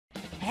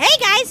Hey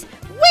guys,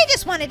 we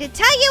just wanted to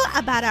tell you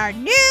about our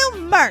new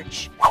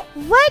merch.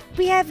 What?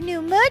 We have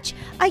new merch?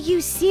 Are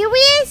you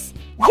serious?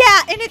 Yeah,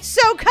 and it's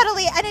so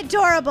cuddly and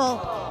adorable.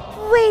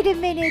 Wait a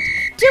minute.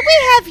 Do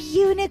we have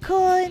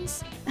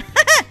unicorns?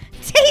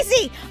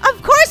 Daisy,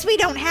 of course we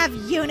don't have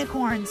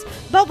unicorns,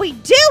 but we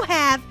do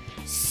have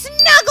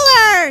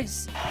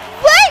snugglers.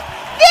 What?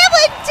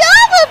 They're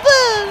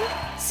adorable.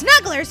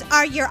 Snugglers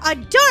are your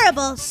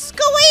adorable,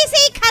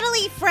 squeezy,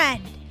 cuddly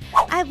friend.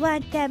 I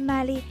want them,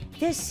 Molly.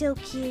 They're so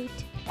cute.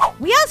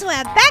 We also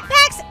have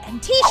backpacks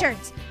and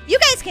t-shirts. You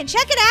guys can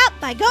check it out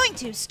by going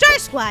to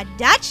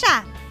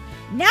starsquad.shop.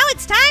 Now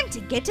it's time to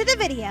get to the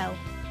video.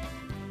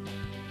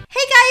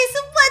 Hey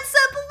guys, what's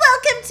up?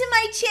 Welcome to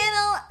my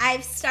channel.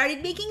 I've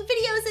started making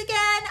videos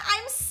again.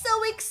 I'm so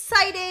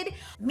excited.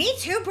 Me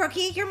too,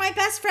 Brookie. You're my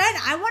best friend.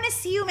 I want to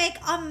see you make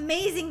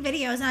amazing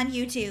videos on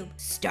YouTube,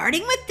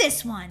 starting with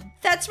this one.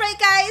 That's right,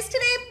 guys.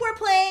 Today we're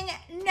playing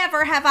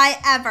Never Have I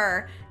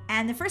Ever.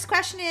 And the first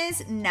question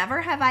is,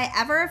 never have I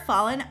ever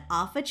fallen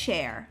off a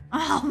chair.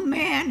 Oh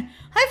man,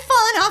 I've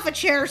fallen off a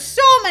chair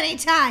so many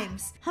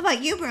times. How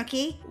about you,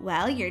 Brookie?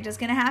 Well, you're just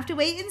gonna have to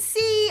wait and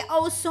see.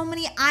 Oh, so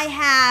many I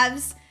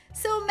haves.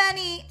 So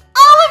many.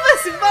 All of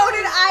us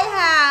voted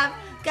I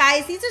have.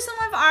 Guys, these are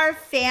some of our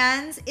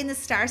fans in the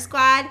Star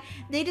Squad.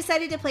 They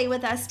decided to play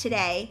with us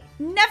today.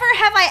 Never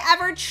have I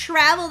ever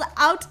traveled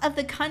out of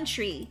the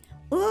country.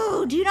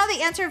 Ooh, do you know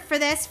the answer for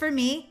this for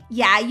me?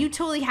 Yeah, you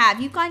totally have.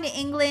 You've gone to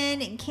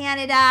England and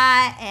Canada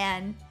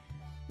and...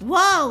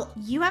 Whoa,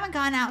 you haven't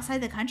gone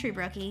outside the country,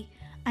 Brookie.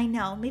 I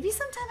know. Maybe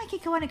sometime I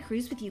could go on a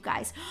cruise with you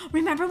guys.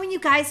 Remember when you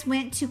guys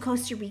went to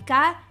Costa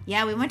Rica?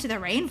 Yeah, we went to the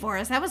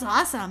rainforest. That was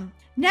awesome.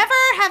 Never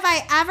have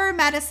I ever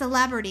met a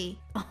celebrity.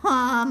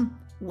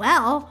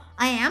 Well,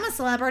 I am a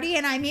celebrity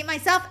and I meet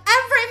myself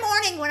every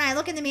morning when I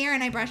look in the mirror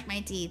and I brush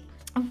my teeth.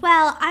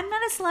 Well, I'm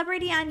not a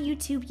celebrity on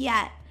YouTube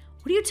yet.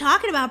 What are you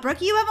talking about,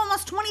 Brookie? You have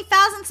almost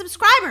 20,000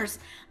 subscribers.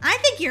 I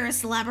think you're a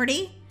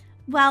celebrity.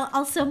 Well,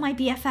 also my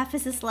BFF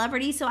is a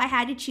celebrity, so I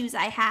had to choose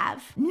I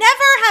have. Never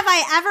have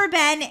I ever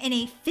been in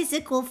a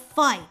physical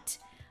fight.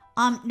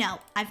 No,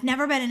 I've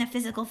never been in a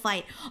physical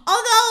fight.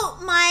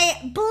 Although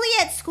my bully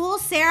at school,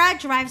 Sarah,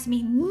 drives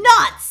me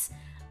nuts.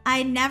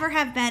 I never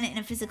have been in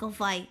a physical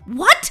fight.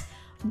 What?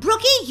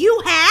 Brookie,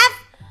 you have?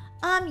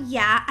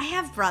 Yeah, I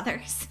have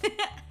brothers.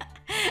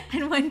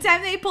 And one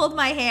time they pulled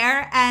my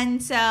hair,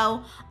 and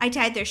so I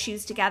tied their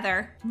shoes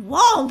together.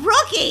 Whoa,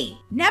 Brookie!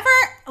 Never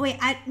have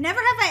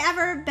I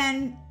ever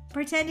been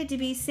pretended to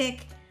be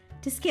sick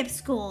to skip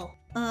school.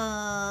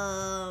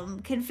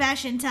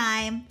 Confession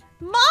time.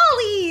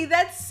 Molly,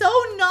 that's so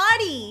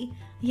naughty.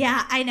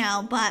 Yeah, I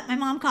know, but my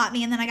mom caught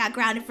me and then I got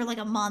grounded for like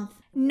a month.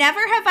 Never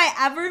have I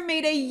ever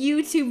made a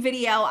YouTube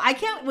video. I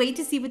can't wait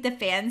to see what the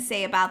fans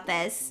say about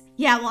this.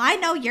 Yeah, well, I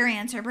know your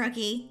answer,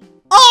 Brookie.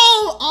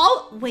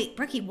 Wait,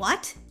 Brookie,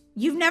 what?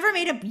 You've never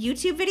made a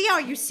YouTube video?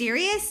 Are you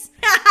serious?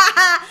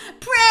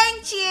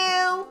 Pranked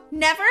you!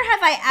 Never have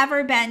I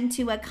ever been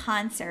to a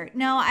concert.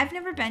 No, I've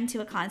never been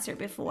to a concert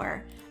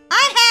before.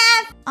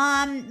 I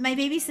have! My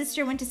baby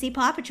sister went to see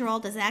Paw Patrol.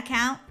 Does that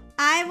count?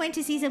 I went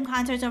to see some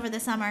concerts over the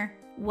summer.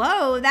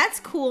 Whoa, that's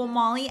cool,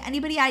 Molly.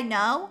 Anybody I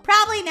know?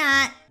 Probably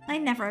not. I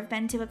never have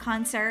been to a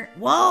concert.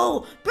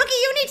 Whoa! Brookie,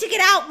 you need to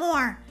get out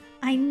more!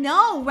 I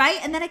know, right?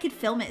 And then I could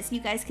film it so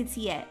you guys could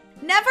see it.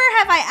 Never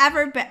have I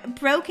ever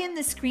broken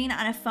the screen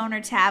on a phone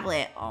or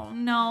tablet. Oh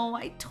no,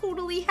 I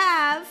totally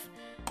have.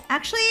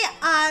 Actually,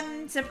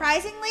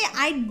 surprisingly,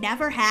 I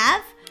never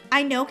have.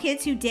 I know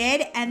kids who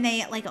did, and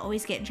they like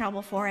always get in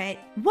trouble for it.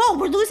 Whoa,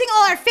 we're losing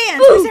all our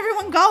fans. Ooh. Where's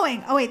everyone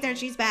going? Oh wait, there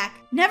she's back.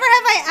 Never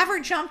have I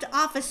ever jumped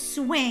off a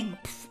swing.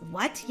 Pff,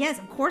 what? Yes,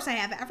 of course I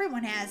have.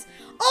 Everyone has.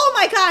 Oh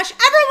my gosh,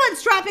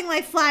 everyone's dropping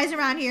like flies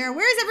around here.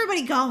 Where is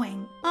everybody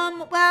going?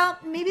 Well,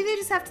 maybe they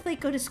just have to like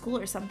go to school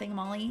or something,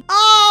 Molly.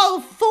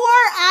 Oh, 4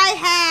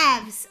 I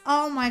haves.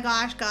 Oh my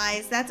gosh,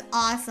 guys, that's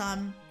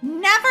awesome.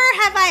 Never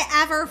have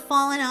I ever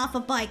fallen off a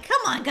bike.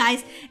 Come on,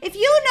 guys. If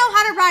you know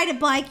how to ride a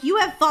bike, you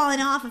have fallen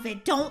off of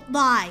it. Don't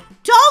lie.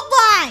 Don't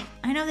lie.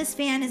 I know this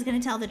fan is going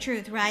to tell the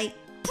truth, right?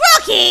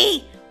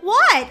 Brookie!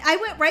 What? I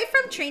went right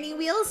from training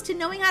wheels to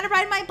knowing how to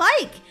ride my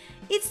bike.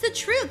 It's the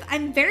truth.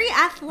 I'm very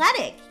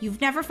athletic.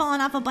 You've never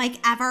fallen off a bike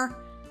ever?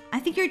 I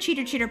think you're a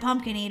cheater,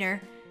 pumpkin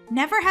eater.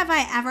 Never have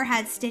I ever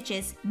had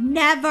stitches.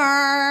 Never.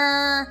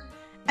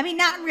 I mean,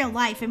 not in real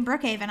life. In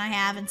Brookhaven I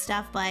have and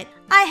stuff, but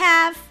I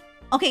have.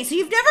 Okay, so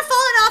you've never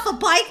fallen off a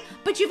bike,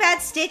 but you've had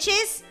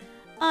stitches?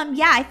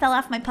 Yeah, I fell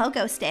off my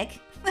pogo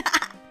stick.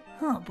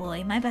 Oh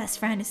boy, my best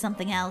friend is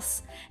something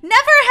else. Never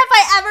have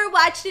I ever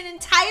watched an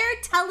entire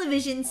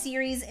television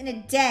series in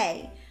a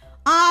day.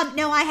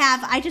 No, I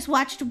have. I just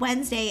watched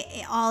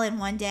Wednesday all in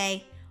one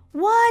day.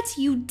 What?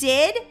 You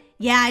did?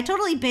 Yeah, I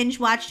totally binge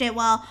watched it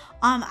while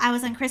I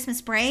was on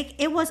Christmas break.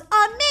 It was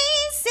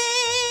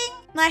amazing.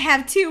 I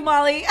have too,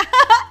 Molly.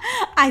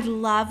 I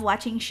love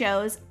watching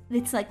shows.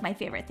 It's like my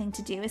favorite thing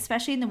to do,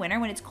 especially in the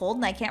winter when it's cold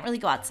and I can't really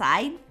go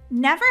outside.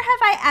 Never have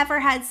I ever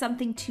had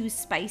something too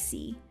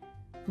spicy.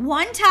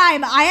 One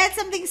time I had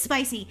something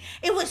spicy.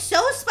 It was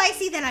so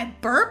spicy that I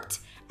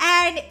burped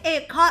and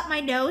it caught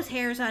my nose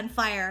hairs on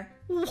fire.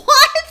 What?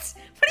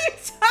 What are you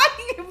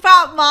talking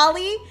about,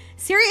 Molly?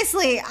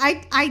 Seriously,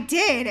 I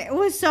did. It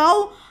was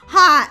so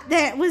hot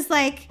that it was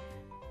like,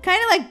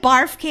 kind of like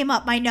barf came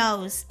up my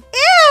nose.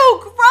 Ew,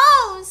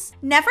 gross.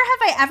 Never have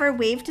I ever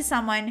waved to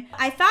someone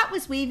I thought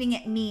was waving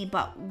at me,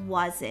 but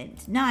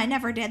wasn't. No, I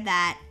never did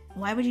that.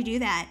 Why would you do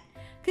that?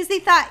 Because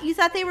you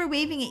thought they were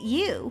waving at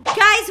you.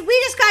 Guys,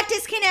 we just got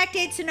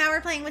disconnected, so now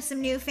we're playing with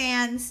some new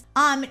fans.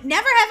 Never have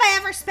I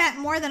ever spent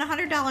more than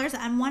 $100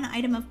 on one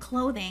item of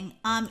clothing.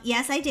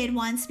 Yes, I did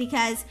once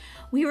because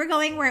we were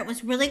going where it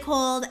was really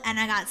cold and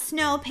I got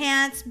snow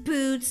pants,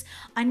 boots,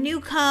 a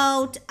new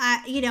coat.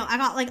 I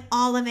got like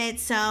all of it.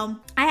 So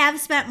I have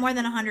spent more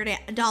than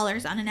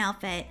 $100 on an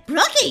outfit.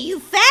 Brookie, you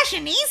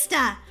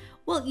fashionista.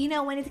 Well,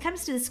 when it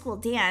comes to the school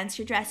dance,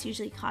 your dress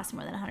usually costs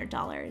more than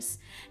 $100.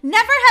 Never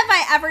have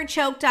I ever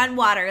choked on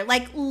water.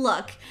 Like,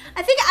 look,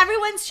 I think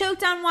everyone's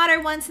choked on water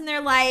once in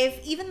their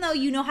life. Even though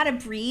you know how to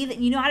breathe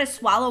and you know how to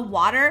swallow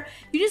water,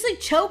 you just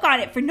like choke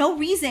on it for no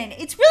reason.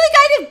 It's really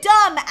kind of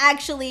dumb,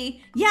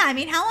 actually. Yeah, I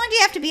mean, how long do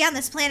you have to be on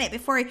this planet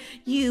before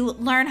you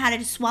learn how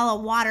to swallow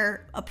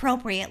water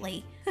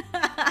appropriately?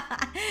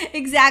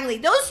 Exactly.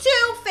 Those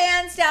two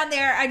fans down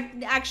there are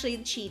actually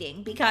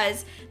cheating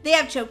because they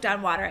have choked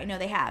on water. I know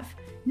they have.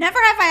 Never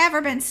have I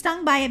ever been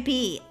stung by a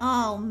bee.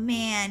 Oh,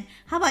 man.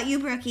 How about you,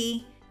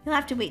 Brookie? You'll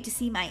have to wait to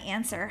see my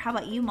answer. How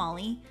about you,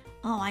 Molly?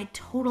 Oh, I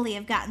totally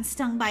have gotten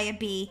stung by a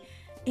bee.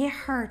 It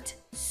hurt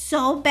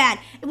so bad.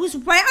 It was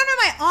right under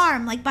my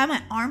arm, like by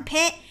my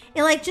armpit.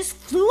 It like just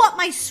flew up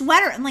my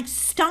sweater and like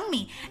stung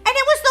me. And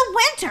it was the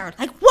winter.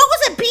 Like, what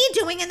was a bee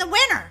doing in the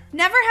winter?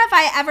 Never have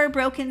I ever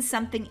broken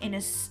something in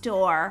a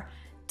store.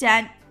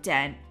 Dun,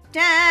 dun,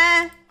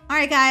 dun. All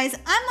right, guys,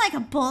 I'm like a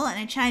bull in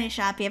a china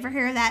shop. You ever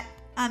hear that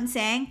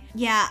saying?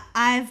 Yeah,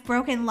 I've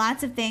broken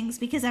lots of things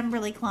because I'm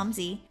really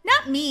clumsy.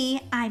 Not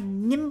me.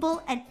 I'm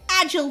nimble and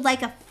agile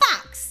like a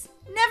fox.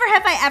 Never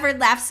have I ever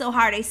laughed so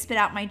hard I spit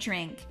out my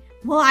drink.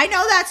 Well, I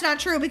know that's not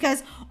true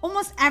because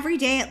almost every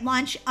day at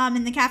lunch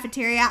in the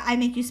cafeteria, I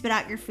make you spit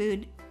out your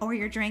food or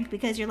your drink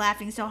because you're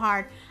laughing so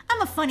hard.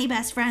 I'm a funny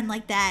best friend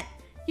like that.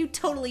 You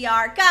totally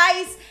are.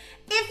 Guys,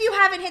 if you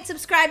haven't hit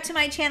subscribe to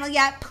my channel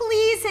yet,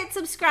 please hit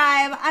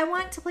subscribe. I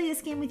want to play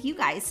this game with you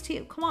guys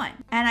too. Come on.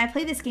 And I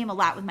play this game a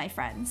lot with my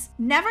friends.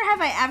 Never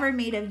have I ever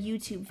made a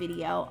YouTube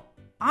video.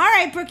 All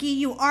right, Brookie,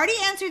 you already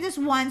answered this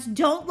once.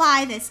 Don't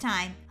lie this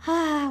time.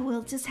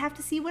 We'll just have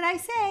to see what I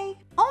say.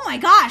 Oh my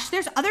gosh,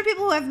 there's other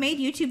people who have made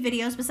YouTube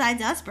videos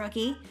besides us,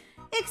 Brookie.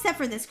 Except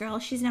for this girl.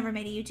 She's never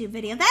made a YouTube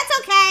video. That's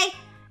okay.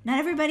 Not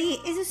everybody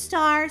is a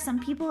star. Some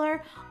people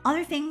are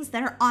other things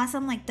that are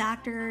awesome, like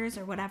doctors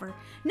or whatever.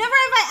 Never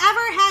have I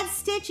ever had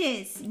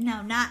stitches.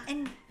 No, not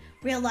in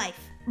real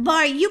life.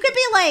 But you could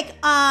be like,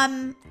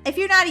 if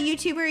you're not a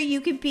YouTuber, you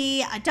could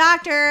be a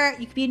doctor,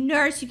 you could be a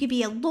nurse, you could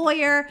be a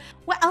lawyer.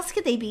 What else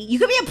could they be? You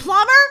could be a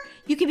plumber,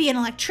 you could be an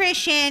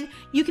electrician,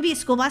 you could be a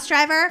school bus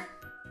driver.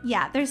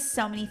 Yeah, there's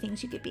so many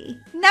things you could be.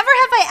 Never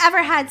have I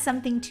ever had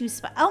something too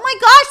spicy. Oh my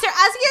gosh, they're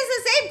asking us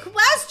the same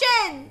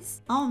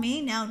questions. Oh,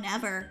 me? No,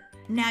 never.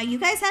 Now, you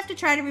guys have to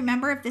try to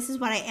remember if this is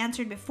what I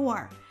answered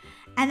before.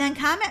 And then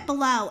comment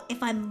below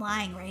if I'm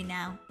lying right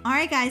now. All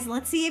right, guys,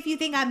 let's see if you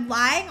think I'm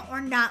lying or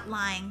not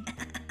lying.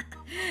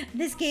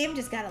 This game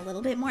just got a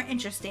little bit more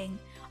interesting.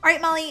 All right,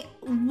 Molly,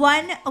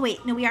 oh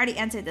wait, no, we already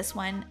answered this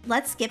one.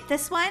 Let's skip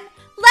this one.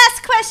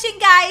 Last question,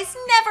 guys.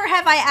 Never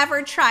have I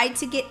ever tried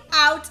to get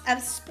out of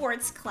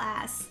sports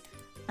class.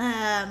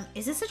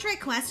 Is this a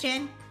trick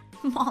question?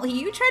 Molly,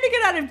 you try to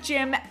get out of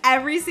gym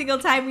every single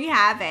time we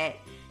have it.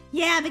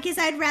 Yeah, because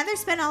I'd rather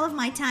spend all of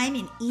my time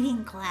in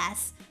eating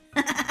class.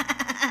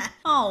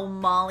 Oh,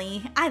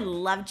 Molly, I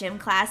love gym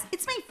class.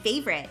 It's my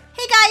favorite.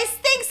 Hey guys,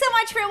 thanks so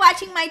much for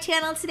watching my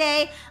channel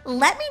today.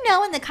 Let me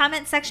know in the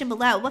comment section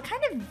below what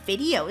kind of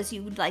videos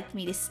you would like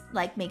me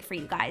to make for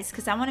you guys,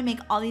 because I want to make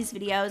all these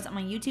videos on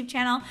my YouTube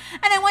channel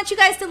and I want you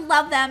guys to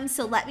love them,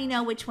 so let me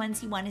know which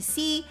ones you want to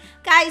see.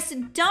 Guys,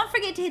 don't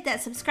forget to hit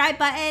that subscribe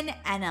button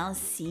and I'll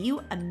see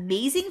you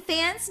amazing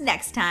fans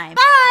next time.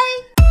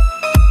 Bye!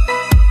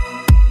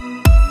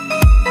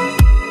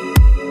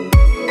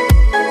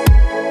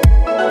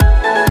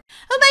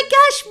 Oh my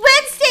gosh,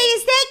 Wednesday,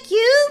 is that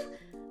you?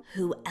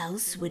 Who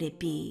else would it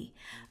be?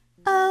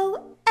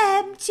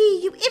 OMG,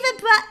 you even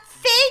brought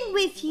Thing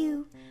with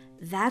you.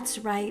 That's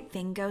right,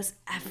 Thing goes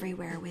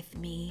everywhere with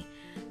me.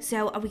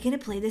 So are we gonna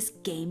play this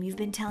game you've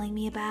been telling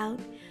me about?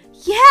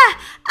 Yeah,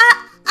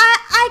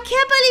 I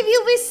can't believe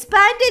you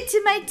responded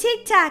to my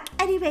TikTok.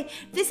 Anyway,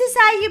 this is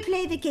how you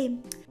play the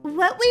game.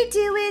 What we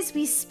do is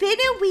we spin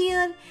a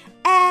wheel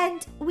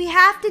and we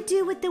have to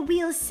do what the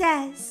wheel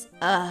says.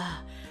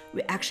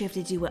 We actually have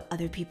to do what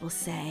other people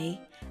say.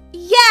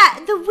 Yeah,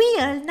 the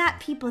wheel, not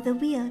people, the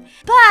wheel.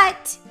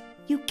 But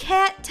you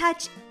can't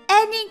touch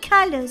any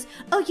colors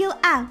or you're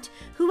out.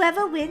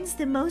 Whoever wins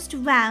the most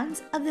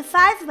rounds of the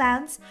 5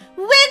 rounds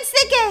wins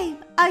the game.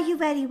 Are you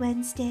ready,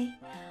 Wednesday?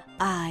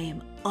 I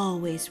am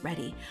always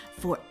ready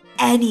for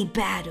any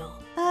battle.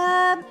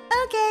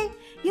 Okay.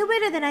 You're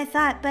weirder than I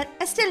thought, but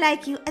I still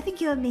like you. I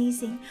think you're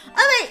amazing. All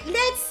right,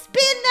 let's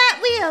spin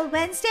that wheel,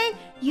 Wednesday.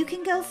 You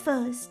can go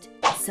first.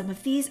 Some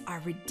of these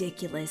are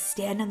ridiculous.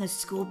 Stand on the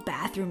school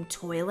bathroom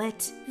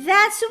toilet.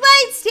 That's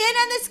right, stand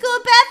on the school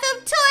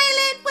bathroom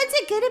toilet. What's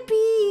it gonna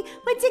be?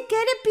 What's it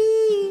gonna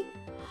be?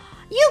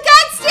 You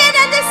got stand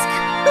on the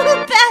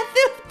school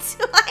bathroom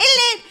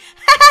toilet.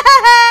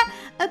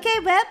 Okay,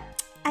 well,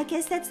 I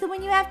guess that's the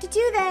one you have to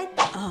do then.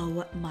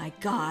 Oh my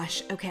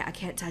gosh. Okay, I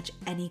can't touch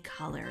any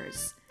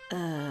colors.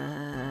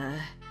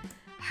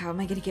 How am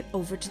I gonna get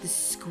over to the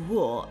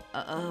school?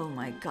 Oh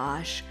my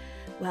gosh.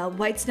 Well,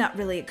 white's not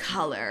really a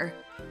color.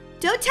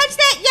 Don't touch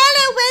that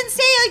yellow,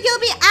 Wednesday, or you'll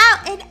be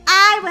out, and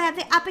I will have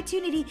the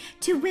opportunity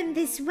to win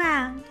this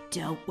round.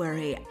 Don't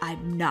worry,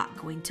 I'm not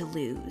going to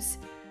lose.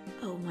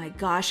 Oh my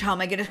gosh, how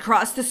am I gonna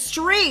cross the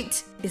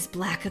street? Is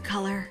black a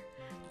color?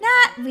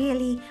 Not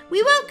really.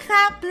 We won't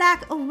count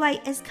black or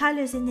white as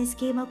colors in this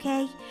game,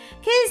 okay?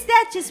 Because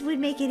that just would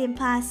make it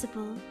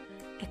impossible.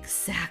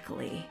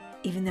 Exactly.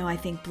 Even though I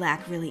think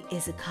black really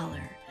is a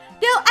color.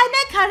 No, I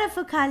meant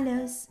colorful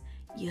colors.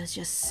 You're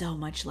just so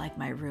much like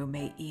my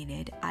roommate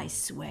Enid, I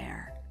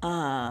swear.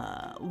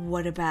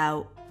 What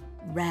about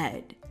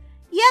red?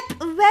 Yep,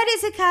 red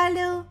is a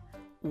color.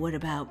 What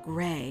about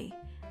gray?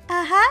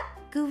 Uh-huh,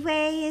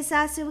 gray is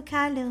also a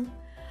color.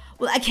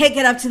 Well, I can't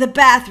get up to the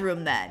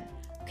bathroom then.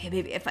 Okay,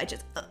 maybe if I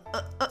just... You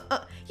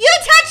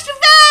touched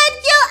red!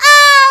 You're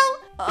out!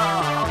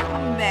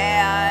 Oh,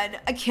 man.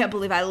 I can't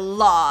believe I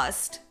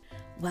lost.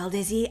 Well,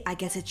 Dizzy, I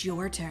guess it's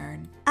your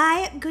turn.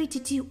 I am going to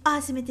do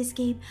awesome at this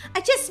game.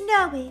 I just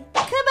know it.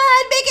 Come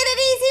on, make it an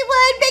easy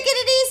one. Make it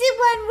an easy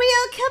one,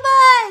 Rio. Come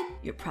on.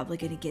 You're probably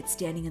going to get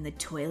standing in the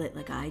toilet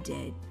like I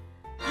did.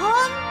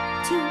 Home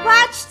to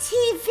watch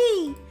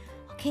TV.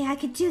 Okay, I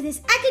could do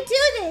this. I could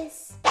do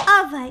this.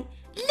 All right,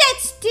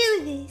 let's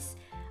do this.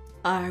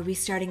 Are we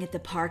starting at the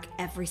park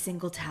every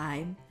single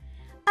time?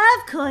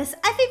 Of course.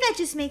 I think that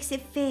just makes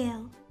it fair.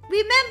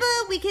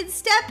 Remember, we can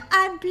step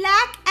on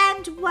black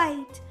and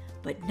white.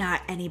 But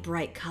not any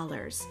bright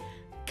colors.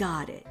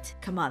 Got it.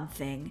 Come on,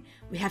 thing.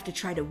 We have to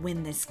try to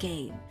win this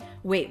game.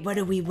 Wait, what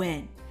do we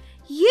win?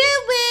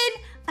 You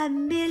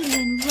win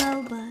 1,000,000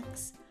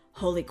 Robux.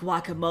 Holy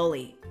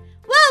guacamole.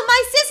 Whoa,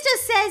 my sister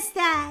says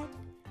that.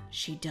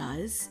 She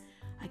does?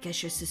 I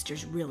guess your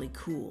sister's really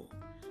cool.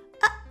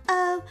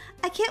 Uh-oh,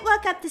 I can't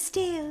walk up the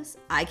stairs.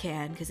 I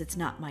can, because it's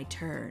not my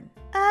turn.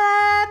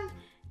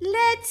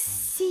 Let's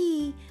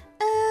see.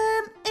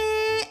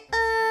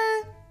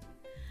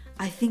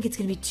 I think it's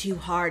gonna be too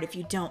hard if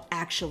you don't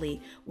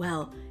actually,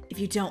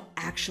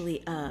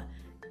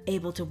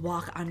 able to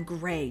walk on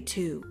gray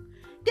too.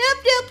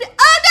 Nope.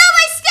 Oh no,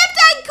 I stepped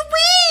on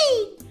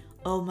green!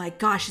 Oh my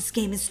gosh, this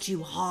game is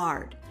too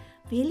hard.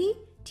 Really?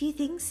 Do you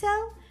think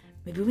so?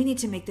 Maybe we need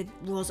to make the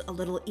rules a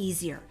little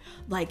easier.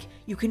 Like,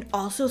 you can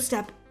also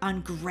step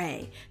on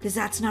gray, because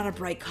that's not a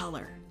bright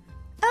color.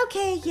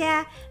 Okay,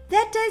 yeah,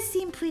 that does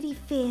seem pretty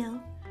fair.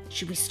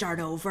 Should we start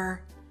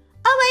over?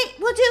 All right,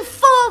 we'll do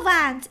 4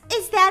 rounds.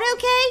 Is that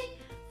okay?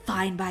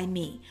 Fine by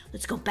me.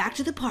 Let's go back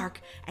to the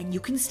park, and you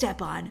can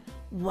step on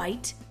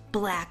white,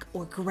 black,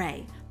 or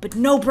gray, but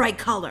no bright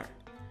color.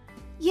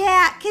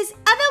 Yeah, because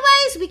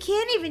otherwise we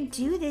can't even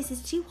do this.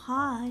 It's too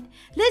hard.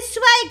 Let's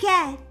try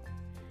again.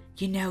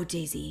 You know,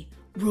 Daisy,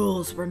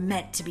 rules were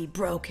meant to be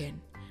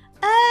broken.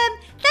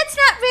 That's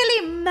not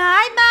really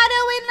my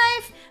motto in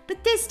life,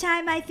 but this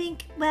time I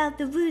think, well,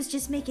 the rules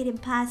just make it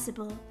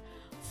impossible.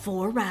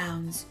 4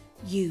 rounds,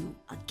 you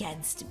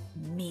against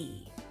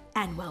me.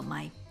 And, well,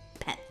 my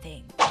pet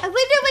thing. I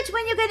wonder which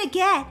one you're gonna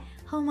get.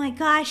 Oh my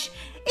gosh,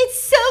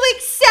 it's so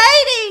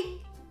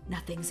exciting!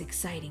 Nothing's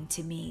exciting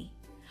to me.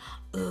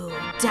 Ooh,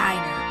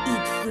 diner,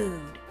 eat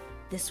food.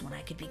 This one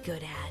I could be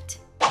good at.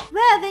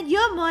 Well, then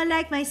you're more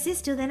like my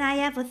sister than I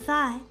ever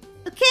thought.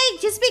 Okay,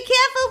 just be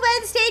careful,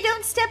 Wednesday.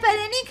 Don't step on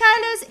any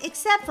colors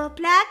except for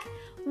black,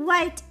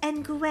 white,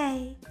 and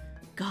gray.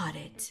 Got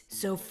it.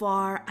 So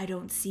far, I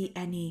don't see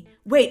any...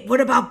 Wait,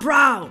 what about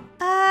brown?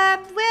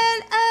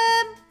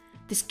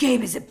 This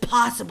game is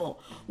impossible.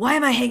 Why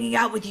am I hanging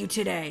out with you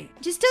today?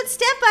 Just don't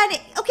step on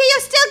it. Okay, you're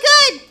still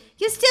good.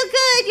 You're still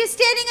good. You're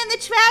standing on the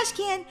trash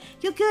can.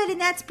 You're good, and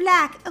that's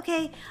black.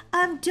 Okay,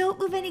 don't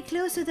move any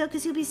closer, though,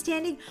 because you'll be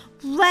standing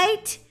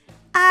right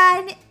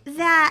on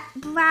that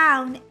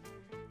brown.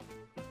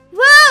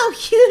 Whoa,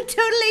 you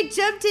totally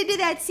jumped into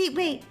that seat.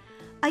 Wait,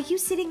 are you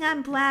sitting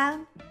on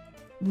brown?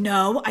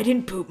 No, I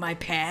didn't poop my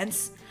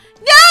pants.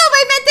 No,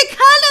 I meant the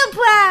color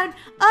brown.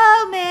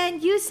 Oh, man,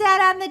 you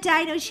sat on the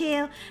dino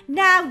shell.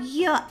 Now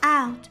you're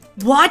out.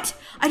 What?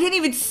 I didn't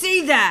even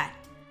see that.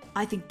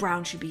 I think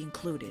brown should be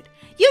included.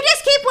 You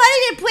just keep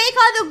wanting to break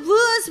all the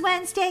rules,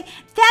 Wednesday.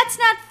 That's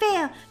not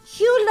fair.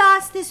 You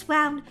lost this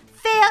round,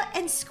 fair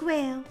and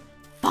square.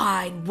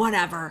 Fine,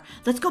 whatever.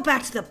 Let's go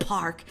back to the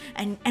park,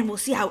 and we'll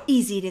see how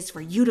easy it is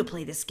for you to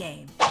play this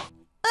game.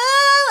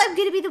 Oh, I'm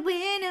gonna be the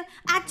winner.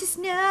 I just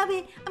know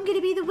it. I'm gonna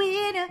be the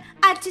winner.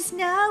 I just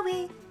know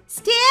it.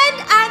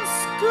 Stand on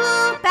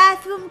school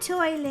bathroom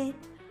toilet.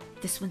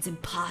 This one's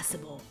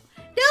impossible.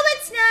 No,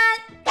 it's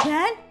not.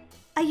 Well,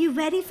 are you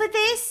ready for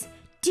this?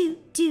 Do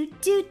do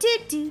do do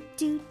do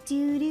do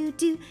do do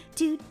do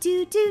do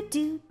do do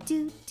do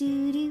do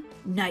do do.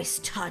 Nice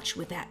touch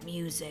with that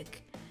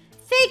music.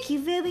 Thank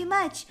you very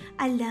much.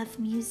 I love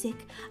music.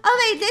 All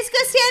right, let's go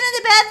stand in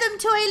the bathroom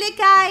toilet,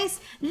 guys.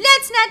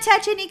 Let's not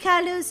touch any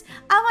colors.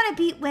 I want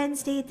to beat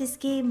Wednesday at this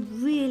game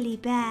really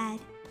bad.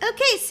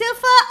 Okay, so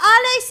far all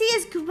I see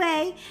is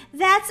gray.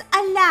 That's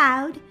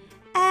allowed.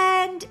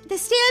 And the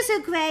stairs are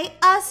gray,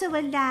 also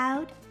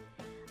allowed.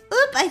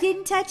 Oop, I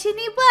didn't touch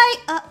any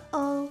white.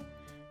 Uh-oh.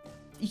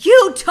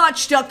 You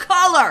touched a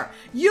color!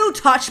 You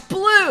touched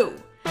blue!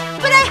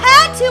 But I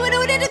had to in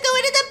order to go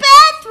into the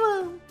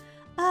bathroom.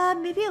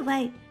 Maybe you're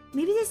right.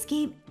 Maybe this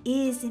game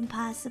is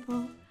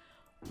impossible.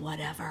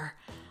 Whatever.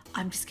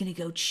 I'm just gonna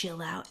go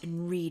chill out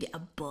and read a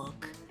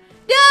book.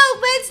 No,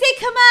 Wednesday,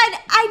 come on.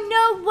 I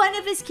know one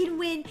of us can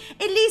win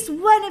at least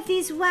one of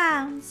these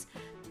rounds.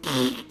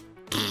 Ew,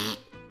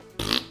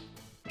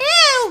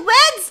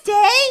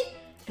 Wednesday!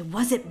 It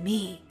wasn't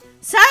me.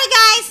 Sorry,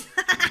 guys.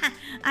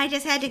 I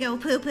just had to go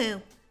poo-poo.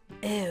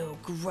 Ew,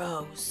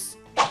 gross.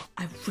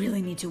 I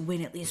really need to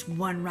win at least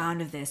one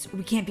round of this, or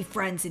we can't be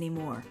friends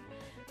anymore.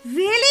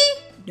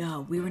 Really?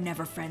 No, we were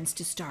never friends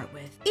to start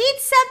with. Eat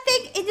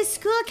something in the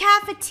school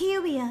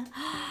cafeteria.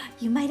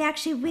 You might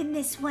actually win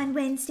this one,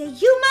 Wednesday.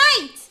 You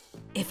might!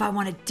 If I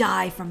want to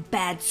die from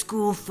bad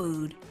school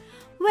food.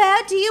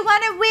 Well, do you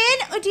want to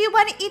win or do you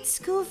want to eat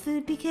school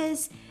food?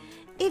 Because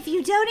if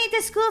you don't eat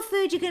the school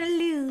food, you're going to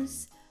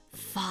lose.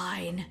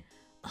 Fine.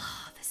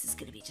 Oh, this is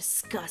going to be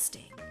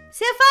disgusting.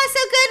 So far, so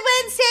good,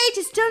 Wednesday.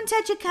 Just don't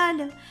touch a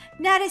color.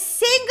 Not a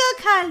single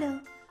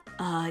color.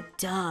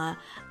 Duh.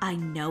 I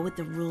know what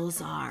the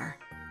rules are.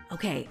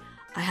 Okay,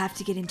 I have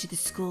to get into the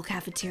school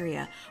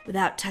cafeteria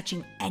without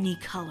touching any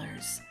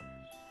colors.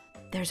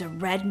 There's a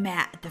red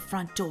mat at the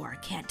front door.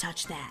 Can't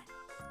touch that.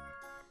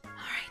 All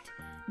right,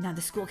 now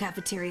the school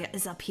cafeteria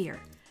is up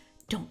here.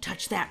 Don't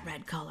touch that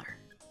red color.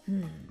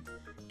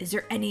 Is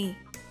there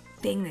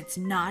anything that's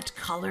not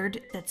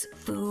colored that's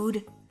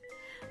food?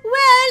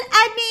 Well,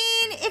 I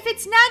mean, if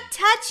it's not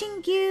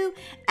touching you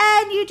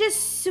and you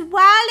just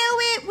swallow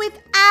it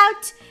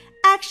without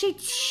actually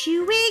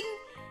chewing,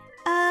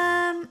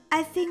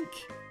 I think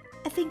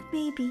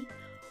maybe.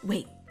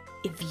 Wait,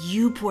 if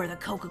you pour the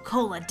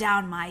Coca-Cola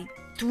down my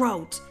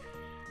throat,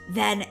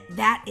 then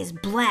that is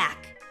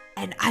black,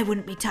 and I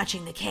wouldn't be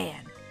touching the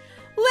can.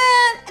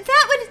 Well,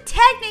 that would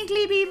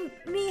technically be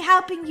me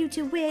helping you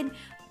to win,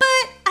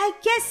 but I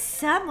guess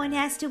someone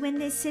has to win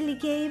this silly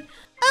game.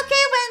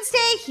 Okay,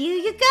 Wednesday, here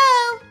you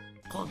go.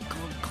 Glug,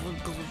 glug,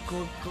 glug, glug,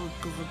 glug, glug,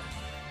 glug.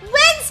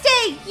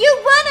 Wednesday,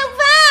 you won a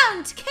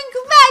round!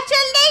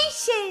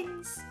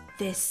 Congratulations!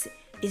 This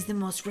is the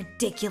most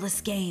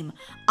ridiculous game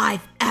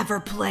I've ever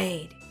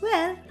played.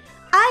 Well,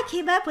 I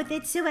came up with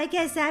it, so I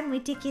guess I'm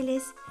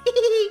ridiculous.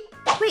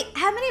 Wait,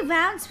 how many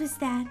rounds was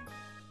that?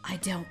 I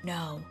don't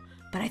know,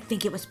 but I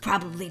think it was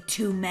probably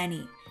too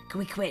many. Can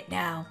we quit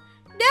now?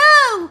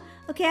 No!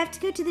 Okay, I have to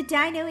go to the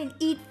dino and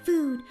eat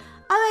food.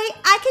 All right,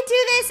 I can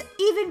do this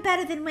even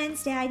better than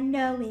Wednesday. I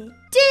know it.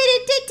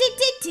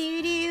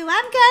 Do-do-do-do-do-do-do.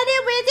 I'm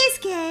gonna win this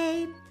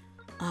game.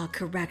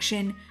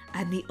 Correction,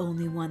 I'm the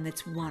only one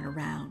that's won a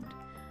round.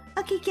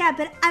 Okay, yeah,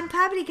 but I'm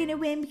probably gonna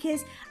win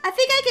because I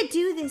think I could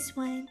do this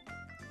one.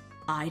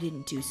 I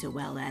didn't do so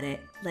well at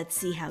it. Let's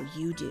see how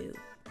you do.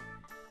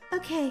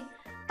 Okay,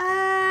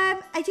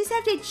 I just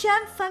have to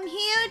jump from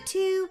here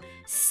to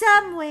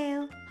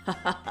somewhere.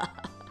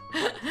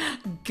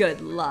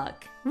 Good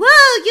luck.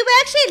 Whoa, you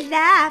actually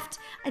laughed.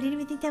 I didn't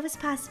even think that was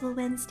possible,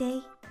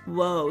 Wednesday.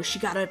 Whoa, she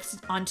got up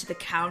onto the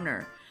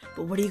counter.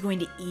 But what are you going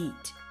to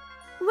eat?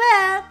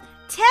 Well,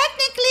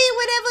 technically,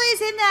 whatever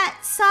is in that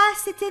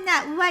sauce that's in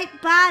that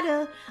white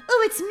bottle.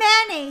 Oh, it's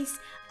mayonnaise.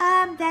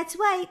 That's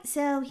white,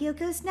 so here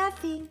goes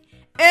nothing.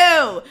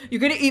 Ew, you're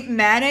going to eat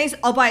mayonnaise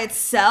all by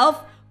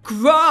itself?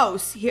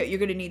 Gross. Here, you're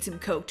going to need some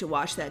Coke to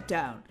wash that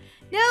down.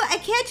 No, I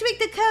can't drink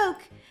the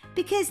Coke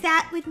because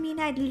that would mean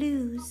I'd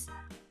lose.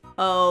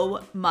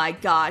 Oh my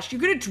gosh,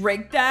 you're gonna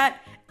drink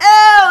that?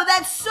 Ew,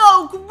 that's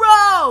so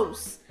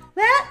gross!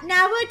 Well,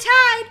 now we're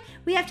tied.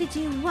 We have to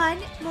do one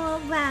more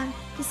round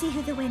to see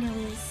who the winner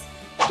is.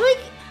 Who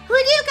do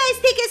you guys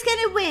think is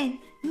gonna win?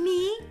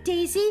 Me,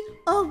 Daisy,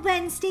 or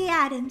Wednesday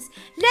Addams?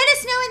 Let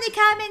us know in the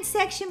comments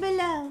section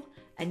below.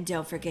 And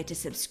don't forget to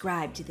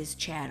subscribe to this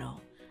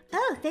channel.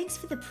 Oh, thanks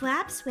for the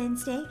props,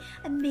 Wednesday.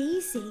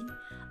 Amazing.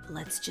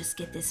 Let's just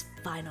get this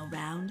final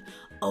round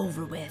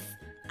over with.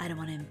 I don't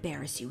want to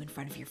embarrass you in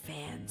front of your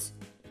fans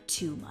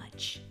too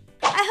much.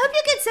 I hope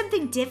you get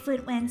something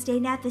different, Wednesday,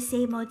 not the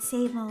same old,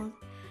 same old.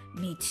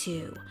 Me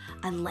too.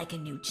 I like a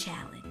new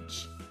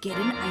challenge. Get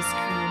an ice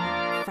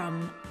cream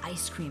from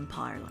Ice Cream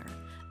Parlor.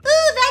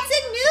 Ooh, that's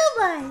a new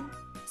one.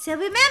 So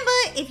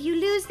remember, if you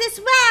lose this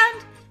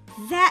round,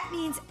 that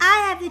means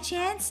I have the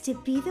chance to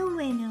be the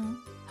winner.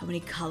 How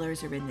many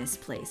colors are in this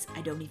place?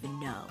 I don't even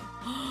know.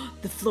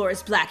 The floor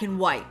is black and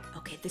white.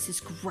 Okay, this is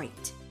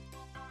great.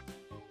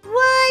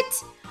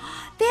 What?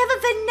 They have a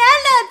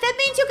vanilla. That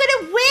means you're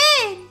gonna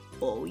win.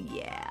 Oh,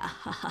 yeah.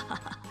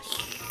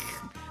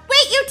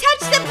 Wait, you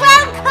touched the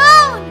brown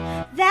cone.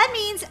 That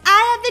means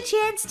I have the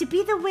chance to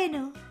be the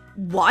winner.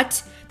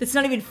 What? That's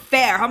not even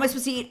fair. How am I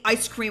supposed to eat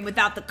ice cream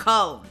without the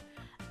cone?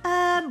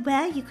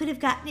 Well, you could have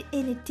gotten it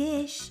in a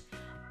dish.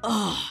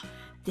 Ugh,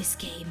 this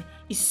game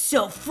is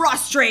so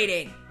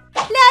frustrating.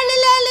 La la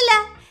la la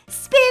la,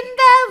 spin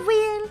the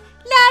wheel.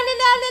 La la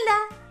la la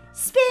la,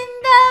 spin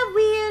the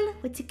wheel.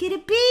 What's it gonna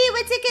be?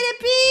 What's it gonna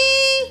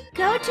be?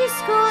 Go to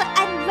school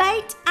and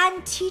write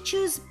on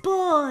teacher's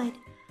board.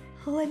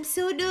 Oh, I'm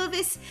so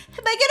nervous.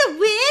 Am I gonna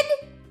win?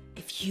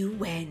 If you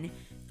win,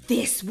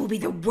 this will be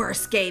the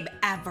worst game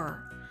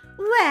ever.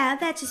 Well,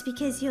 that's just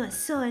because you're a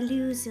sore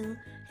loser.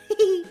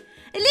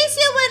 At least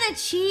you won a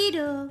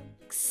Cheeto.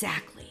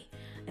 Exactly.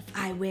 If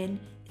I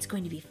win, it's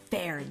going to be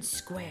fair and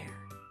square.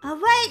 All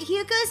right,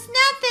 here goes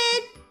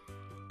nothing.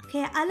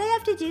 Okay, all I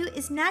have to do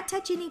is not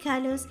touch any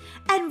colors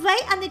and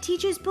write on the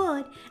teacher's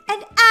board.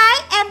 And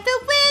I am the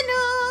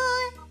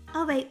winner.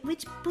 Oh, wait,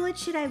 which board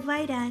should I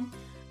write on?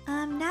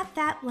 Not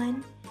that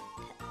one.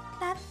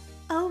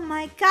 Oh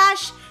my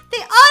gosh,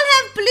 they all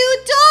have blue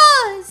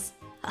doors.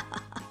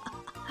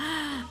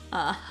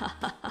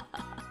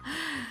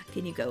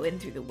 Can you go in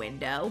through the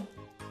window?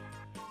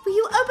 Will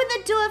you open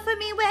the door for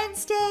me,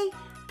 Wednesday?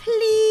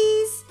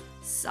 Please?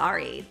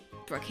 Sorry,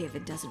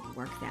 Brookhaven doesn't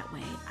work that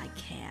way. I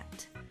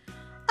can't.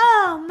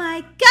 Oh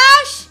my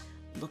gosh!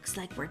 Looks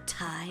like we're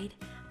tied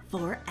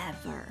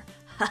forever.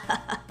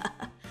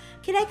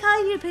 Can I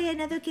call you to play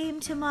another game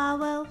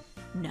tomorrow?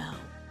 No.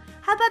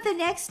 How about the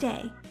next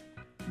day?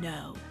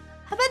 No.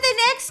 How about the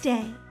next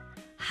day?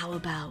 How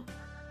about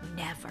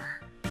never?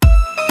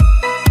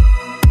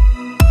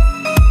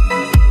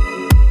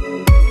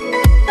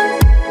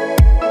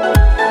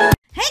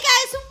 Hey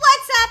guys,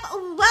 what's up?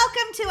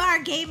 Welcome to our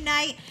game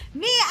night.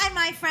 Me and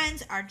my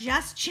friends are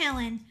just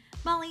chilling.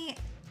 Molly,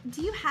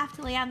 do you have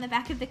to lay on the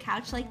back of the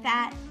couch like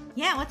that?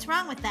 Yeah, what's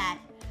wrong with that?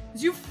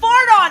 You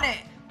fart on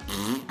it!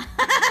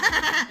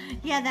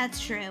 Yeah,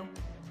 that's true.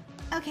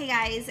 Okay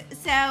guys,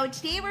 so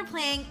today we're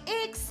playing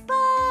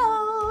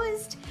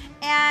Exposed.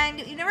 And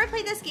we've never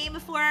played this game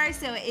before,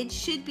 so it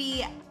should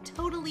be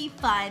totally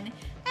fun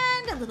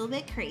and a little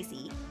bit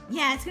crazy.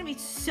 Yeah, it's gonna be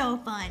so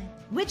fun.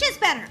 Which is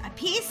better, a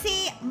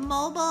PC,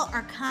 mobile,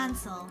 or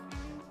console?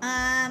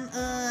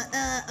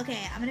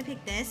 Okay, I'm gonna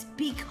pick this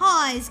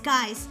because,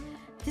 guys,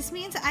 this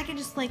means I can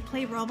just like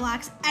play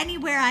Roblox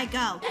anywhere I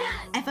go.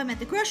 If I'm at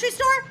the grocery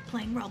store,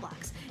 playing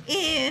Roblox.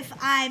 If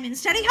I'm in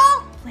study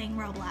hall, playing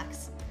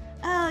Roblox.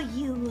 Oh,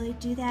 you would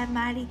do that,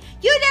 Marty.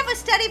 You never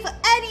study for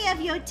any of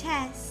your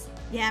tests.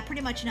 Yeah,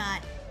 pretty much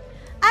not.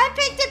 I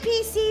picked a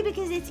PC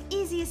because it's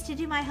easiest to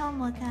do my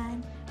homework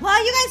on. Well,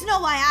 you guys know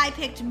why I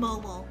picked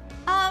mobile.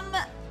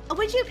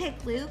 What'd you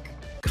pick, Luke?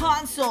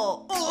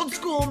 Console! Old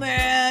school,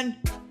 man!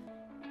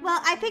 Well,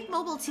 I picked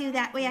mobile too,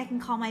 that way I can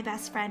call my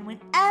best friend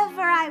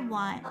whenever I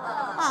want.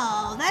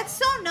 Oh, that's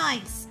so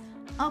nice.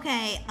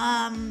 Okay,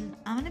 I'm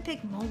gonna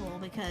pick mobile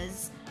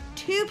because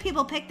 2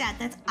 people picked that.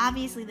 That's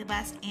obviously the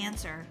best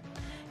answer.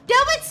 No,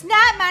 it's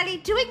not, Marty.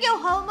 Doing your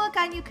homework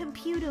on your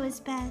computer is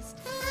best.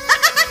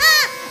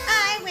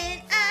 I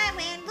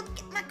win, look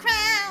at my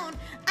crown.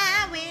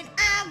 I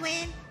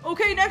win.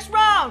 Okay, next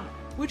round!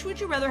 Which would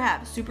you rather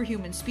have,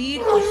 superhuman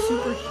speed or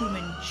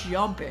superhuman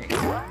jumping?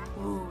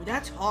 Ooh,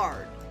 that's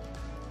hard.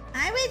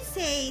 I would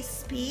say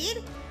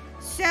speed.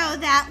 So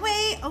that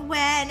way,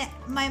 when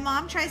my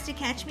mom tries to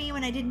catch me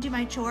when I didn't do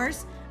my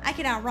chores, I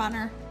can outrun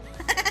her.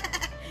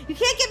 You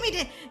can't give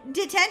me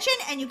detention,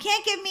 and you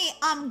can't give me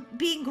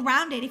being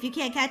grounded if you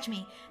can't catch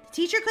me. The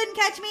teacher couldn't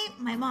catch me.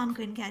 My mom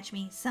couldn't catch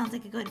me. Sounds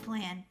like a good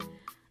plan.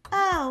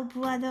 Oh,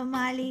 brother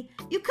Molly.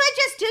 You could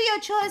just do your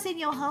chores and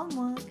your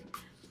homework.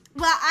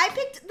 Well, I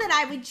picked that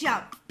I would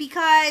jump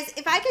because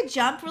if I could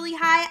jump really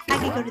high, I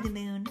could go to the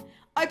moon.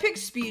 I picked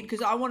speed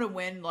because I want to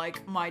win,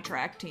 like, my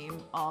track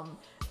team,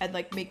 and,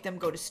 like, make them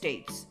go to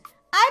states.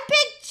 I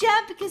picked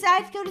jump because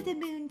I'd go to the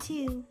moon,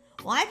 too.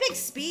 Well, I picked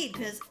speed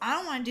because I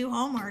don't want to do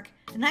homework,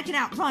 and I can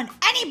outrun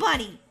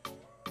anybody.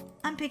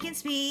 I'm picking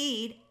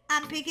speed.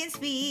 Molly,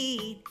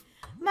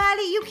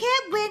 you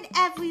can't win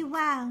every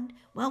round.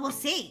 Well, we'll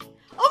see.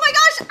 Oh my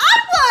gosh,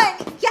 I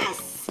won!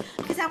 Yes!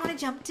 Because I want to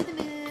jump to the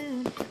moon.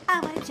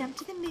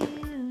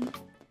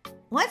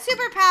 What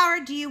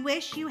superpower do you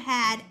wish you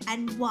had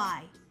and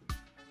why?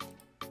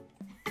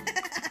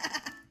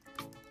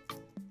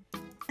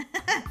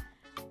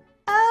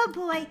 Oh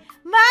boy,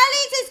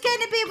 Molly's is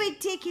gonna be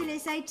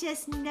ridiculous. I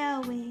just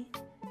know it.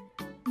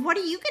 What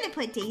are you gonna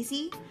put,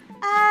 Daisy?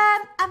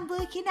 I'm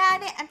working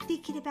on it. I'm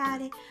thinking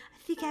about it. I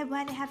think I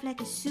want to have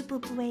like a super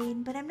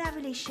brain, but I'm not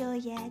really sure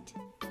yet.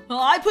 Well,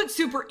 I put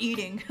super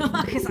eating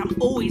because I'm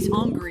always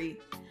hungry.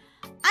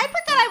 I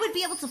put that I would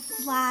be able to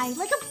Fly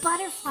like a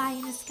butterfly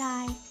in the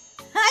sky.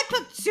 I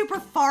put super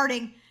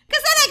farting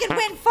because then I can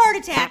win Fart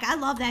Attack. I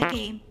love that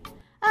game.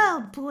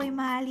 Oh boy,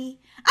 Molly.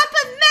 I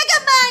put Mega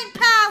Mind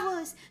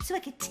powers so I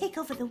could take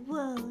over the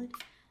world.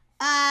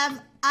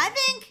 I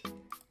think,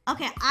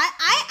 okay,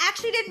 I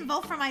actually didn't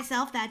vote for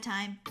myself that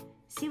time.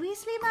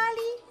 Seriously,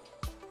 Molly?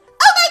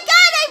 Oh my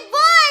god, I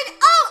won!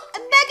 Oh,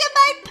 Mega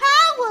Mind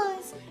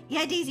powers!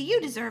 Yeah, Daisy, you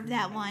deserve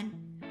that one.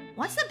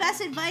 What's the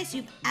best advice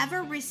you've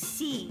ever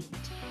received?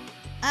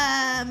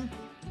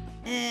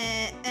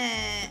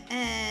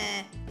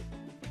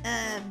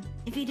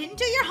 If you didn't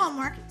do your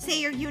homework, say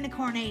your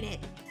unicorn ate it.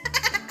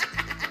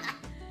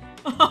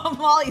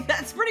 Molly,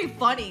 that's pretty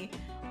funny.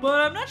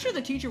 But I'm not sure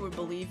the teacher would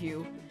believe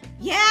you.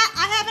 Yeah,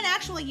 I have an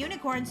actual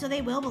unicorn, so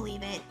they will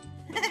believe it.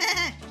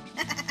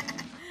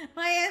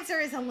 My answer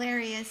is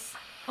hilarious.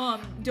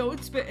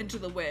 Don't spit into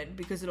the wind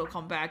because it'll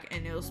come back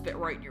and it'll spit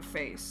right in your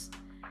face.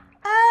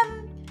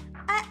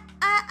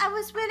 I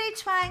was really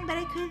trying, but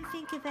I couldn't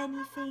think of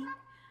anything.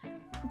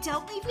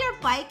 Don't leave your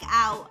bike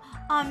out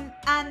on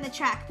the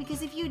track,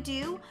 because if you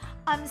do,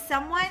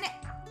 someone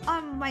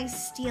might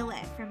steal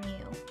it from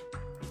you.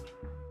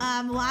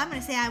 Well, I'm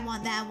gonna say I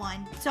won that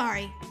one.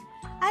 Sorry.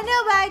 I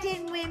know, but I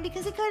didn't win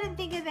because I couldn't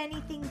think of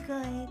anything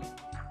good.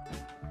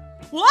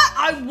 What?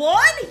 I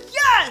won?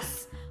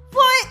 Yes!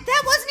 What?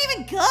 That wasn't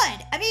even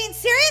good. I mean,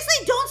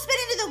 seriously, don't spit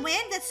into the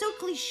wind? That's so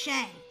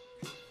cliche.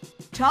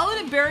 Tell an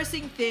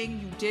embarrassing thing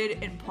you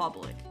did in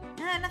public.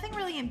 Nothing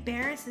really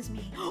embarrasses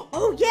me.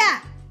 Oh,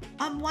 yeah.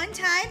 One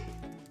time,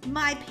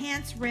 my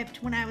pants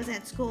ripped when I was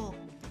at school.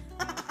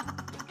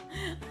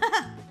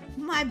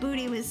 My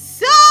booty was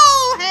so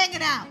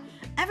hanging out.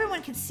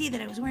 Everyone could see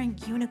that I was wearing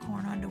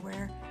unicorn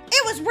underwear.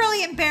 It was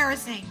really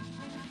embarrassing.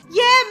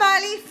 Yeah,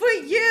 Molly, for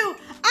you.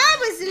 I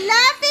was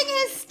laughing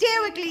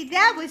hysterically.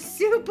 That was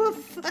super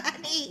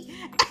funny.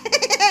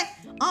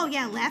 Oh,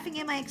 yeah, laughing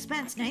at my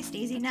expense. Nice,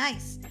 Daisy,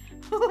 nice.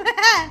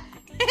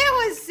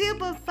 It was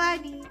super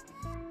funny.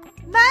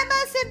 My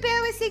most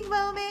embarrassing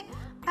moment,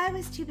 I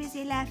was too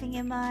busy laughing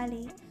at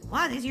Molly.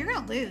 Wow, Daisy, you're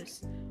gonna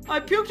lose. I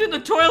puked in the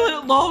toilet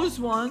at Lowe's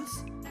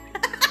once.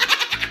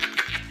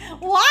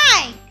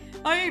 Why?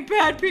 I ate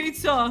bad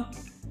pizza.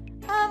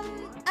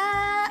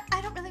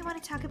 I don't really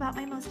want to talk about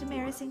my most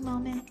embarrassing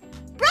moment.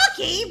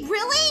 Brookie,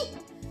 really?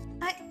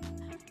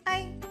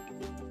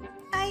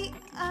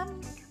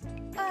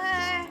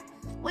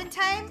 One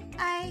time,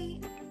 I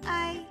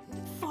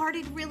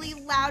farted really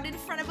loud in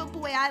front of a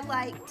boy I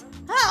liked.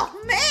 Oh,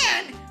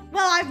 man!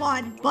 Well, I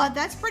won, but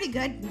that's pretty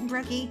good,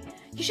 Brookie.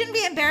 You shouldn't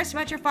be embarrassed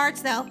about your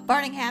farts, though.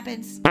 Farting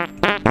happens.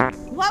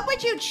 What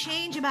would you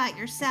change about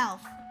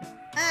yourself?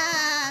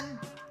 I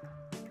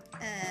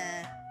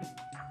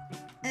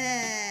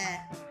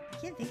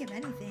can't think of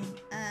anything.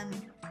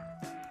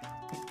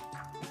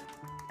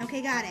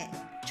 Okay, got it.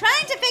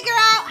 Trying to figure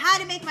out how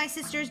to make my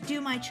sisters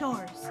do my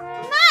chores.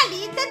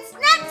 Molly, that's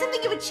not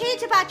something you would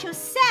change about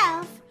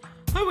yourself.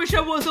 I wish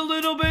I was a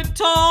little bit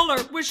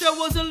taller. Wish I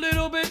was a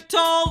little bit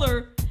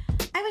taller.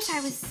 I wish I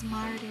was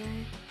smarter.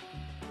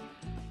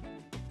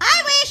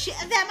 I wish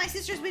that my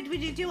sisters would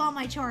do all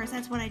my chores.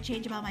 That's what I'd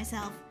change about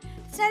myself.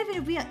 It's not even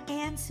a real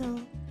answer.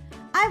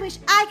 I wish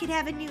I could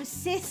have a new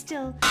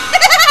sister.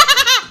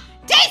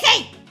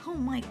 Daisy! Oh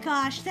my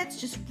gosh, that's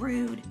just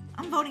rude.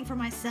 I'm voting for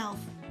myself.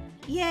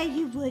 Yeah,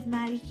 you would,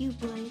 Molly, you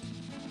would.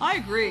 I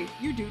agree.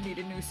 You do need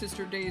a new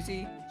sister,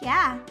 Daisy.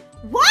 Yeah.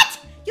 What?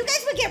 You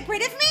guys would get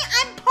rid of me?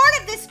 I'm part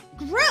of this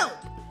group.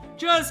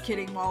 Just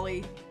kidding,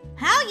 Molly.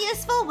 How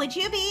useful would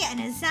you be in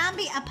a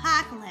zombie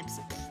apocalypse?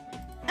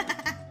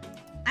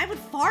 I would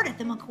fart at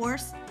them, of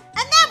course, and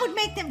that would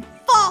make them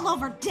fall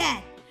over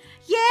dead.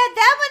 Yeah,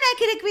 that one I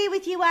could agree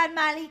with you on,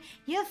 Molly.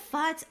 Your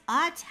farts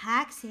are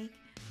toxic.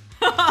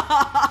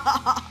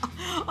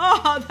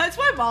 Oh, that's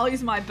why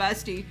Molly's my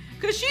bestie,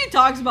 because she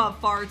talks about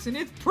farts and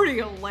it's pretty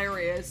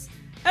hilarious.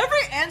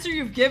 Every answer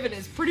you've given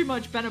has pretty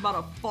much been about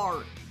a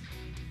fart.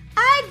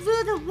 I'd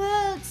rule the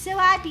world, so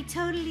I'd be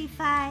totally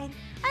fine.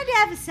 I'd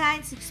have a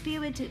science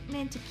experiment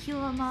to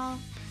cure them all.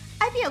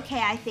 I'd be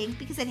okay, I think,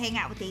 because I'd hang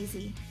out with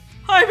Daisy.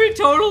 I'd be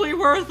totally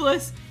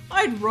worthless.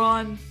 I'd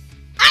run.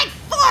 I'd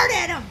fart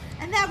at him,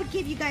 and that would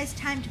give you guys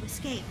time to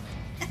escape.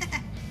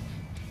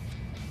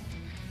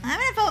 I'm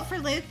gonna vote for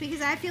Luke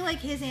because I feel like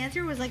his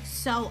answer was like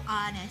so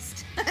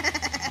honest.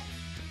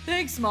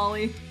 Thanks,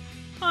 Molly.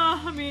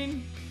 I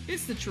mean,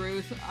 it's the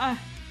truth. I'm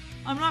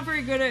not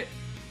very good at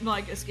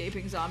like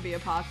escaping zombie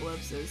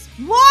apocalypses.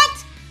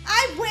 What?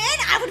 I win?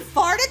 I would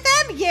fart at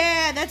them?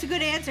 Yeah, that's a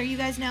good answer. You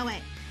guys know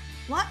it.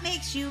 What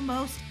makes you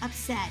most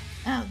upset?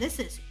 Oh, this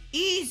is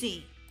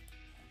easy.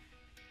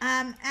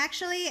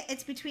 Actually,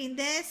 it's between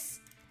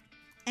this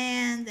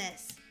and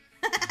this.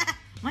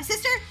 My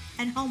sister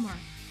and homework.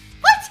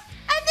 What?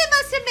 I'm the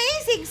most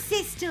amazing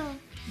sister.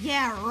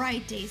 Yeah,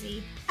 right,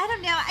 Daisy. I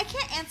don't know. I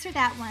can't answer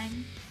that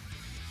one.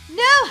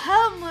 No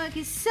homework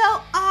is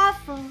so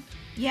awful.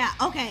 Yeah,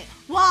 okay.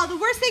 Well, the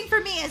worst thing for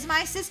me is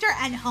my sister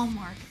and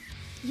homework.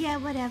 Yeah,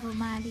 whatever,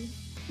 Molly.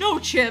 No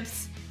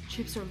chips.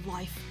 Chips are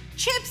life.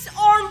 Chips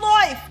are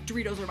life.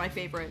 Doritos are my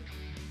favorite.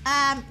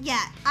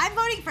 Yeah, I'm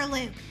voting for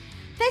Luke.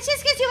 That's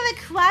just because you have a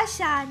crush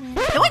on him.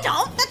 No, I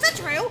don't. That's not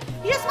true.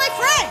 He's just my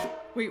friend.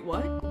 Wait,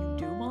 what? You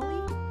do, Molly?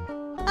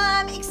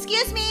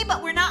 Excuse me,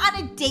 but we're not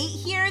on a date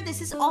here.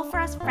 This is all for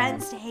us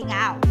friends to hang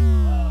out.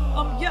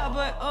 Yeah,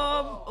 but,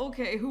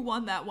 okay, who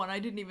won that one? I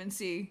didn't even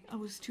see. I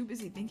was too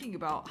busy thinking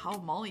about how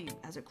Molly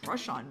has a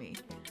crush on me.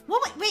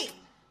 Well, wait.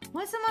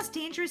 What's the most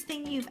dangerous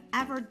thing you've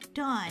ever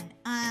done?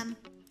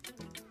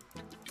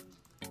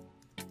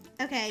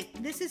 Okay,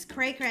 this is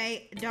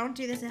cray-cray. Don't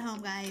do this at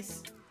home,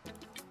 guys.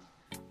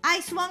 I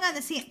swung on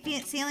the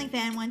ceiling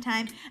fan one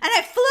time, and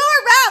I flew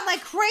around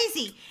like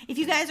crazy. If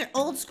you guys are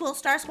old school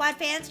Star Squad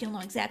fans, you'll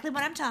know exactly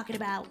what I'm talking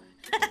about.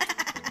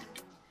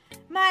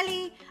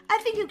 Molly, I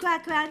think you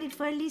got grounded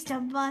for at least a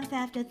month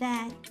after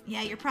that.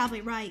 Yeah, you're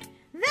probably right.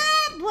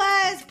 That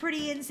was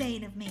pretty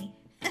insane of me.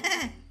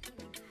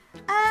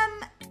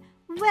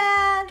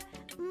 Well,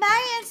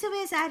 my answer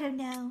is I don't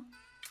know.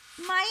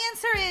 My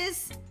answer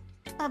is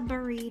a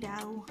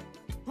burrito.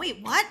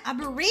 Wait, what? A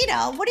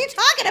burrito? What are you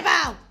talking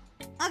about?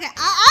 Okay,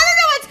 I don't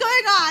know what's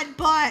going on,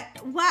 but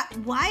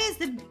why is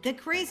the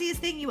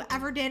craziest thing you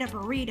ever did a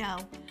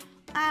burrito?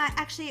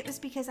 Actually, it was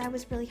because I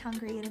was really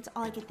hungry and it's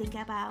all I could think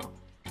about.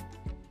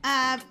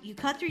 You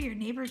cut through your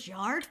neighbor's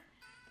yard?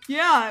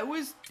 Yeah, it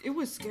was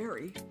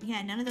scary.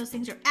 Yeah, none of those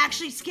things are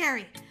actually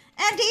scary.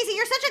 And Daisy,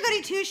 you're such a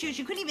goody two-shoes,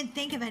 you couldn't even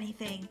think of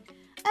anything.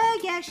 Oh,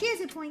 yeah, she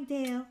has a point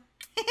there.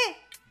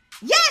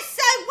 Yes,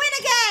 I win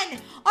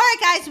again! All right,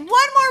 guys, one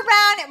more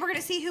round, and we're going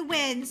to see who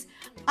wins.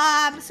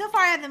 So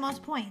far, I have the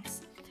most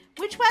points.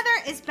 Which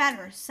weather is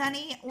better,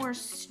 sunny or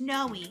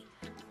snowy?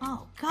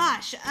 Oh,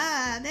 gosh.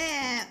 I'm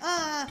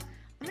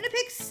going to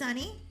pick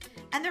sunny.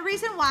 And the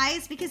reason why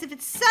is because if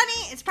it's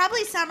sunny, it's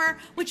probably summer,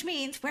 which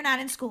means we're not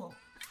in school.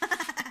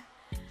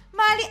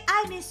 Molly,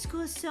 I miss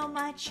school so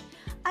much.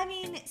 I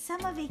mean,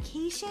 summer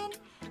vacation,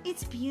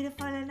 it's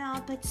beautiful and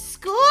all, but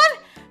school?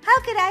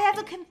 How could I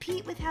ever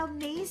compete with how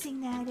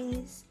amazing that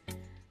is?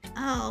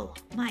 Oh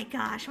my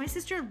gosh, my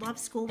sister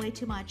loves school way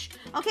too much.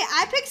 Okay,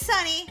 I picked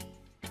sunny.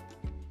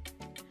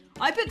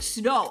 I picked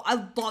snow. I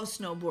love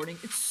snowboarding.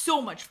 It's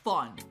so much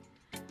fun.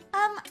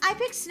 I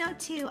picked snow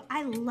too.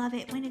 I love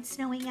it when it's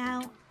snowing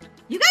out.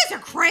 You guys are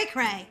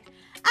cray-cray.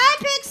 I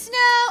pick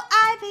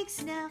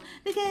snow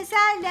because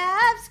I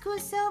love school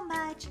so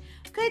much.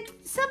 Could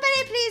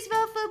somebody please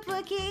vote for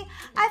Brookie?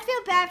 I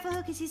feel bad for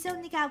her because he's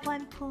only got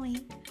 1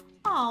 point.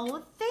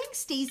 Oh,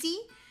 thanks,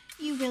 Daisy.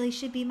 You really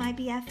should be my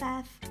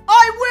BFF.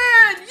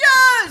 I win!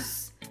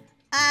 Yes!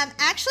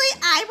 Actually,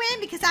 I win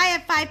because I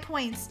have 5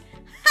 points.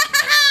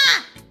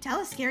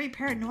 Tell a scary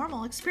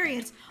paranormal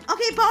experience.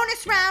 Okay,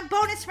 bonus round.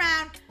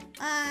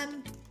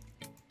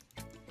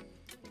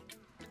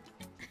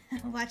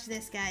 Watch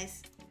this,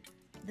 guys.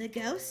 The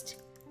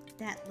ghost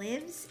that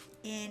lives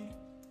in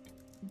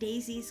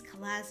Daisy's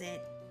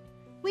closet.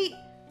 Wait,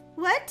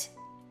 what?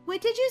 What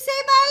did you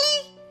say,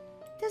 Molly?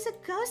 There's a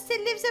ghost that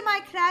lives in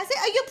my closet?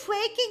 Are you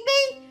pranking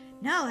me?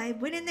 No, I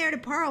went in there to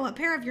borrow a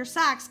pair of your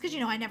socks because, you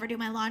know, I never do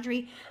my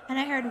laundry. And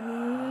I heard,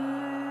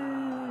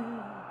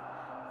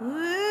 woo,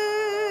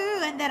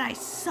 woo, and then I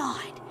saw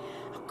it.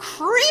 A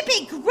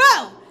creepy,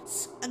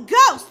 gross, a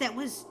ghost that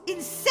was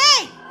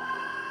insane.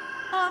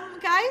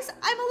 Guys,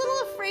 I'm a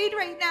little afraid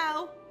right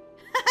now.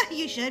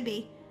 You should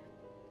be.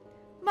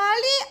 Molly,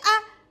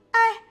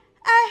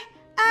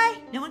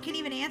 No one can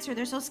even answer.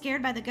 They're so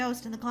scared by the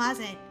ghost in the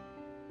closet.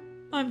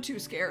 I'm too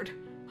scared.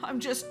 I'm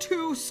just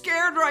too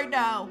scared right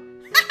now.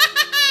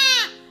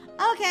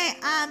 Okay,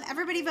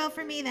 everybody vote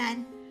for me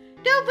then.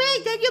 No,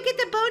 wait, then you'll get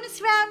the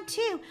bonus round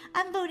too.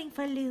 I'm voting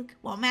for Luke.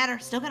 Won't matter.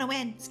 Still gonna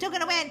win.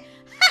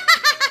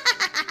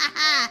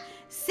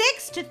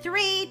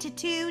 6-3 to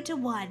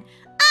 2-1.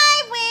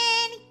 I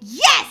win.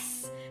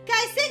 Yes!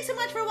 Guys, thanks so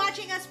much for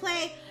watching us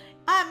play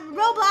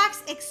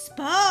Roblox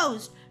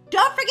Exposed.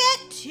 Don't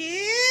forget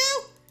to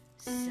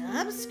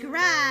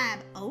subscribe.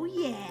 Oh,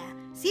 yeah.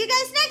 See you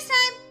guys next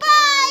time.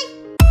 Bye!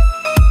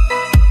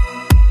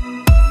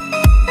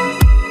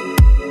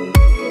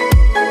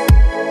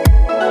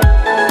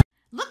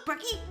 Look,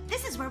 Brookie,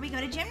 this is where we go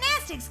to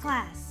gymnastics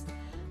class.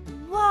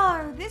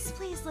 Whoa, this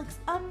place looks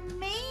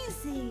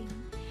amazing.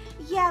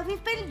 Yeah,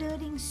 we've been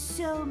learning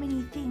so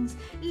many things.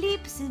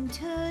 Leaps and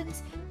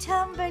turns,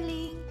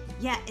 tumbling.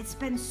 Yeah, it's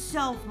been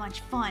so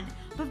much fun.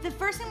 But the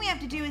first thing we have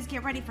to do is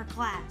get ready for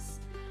class.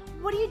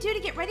 What do you do to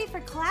get ready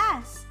for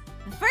class?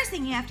 The first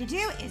thing you have to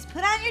do is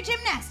put on your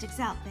gymnastics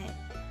outfit.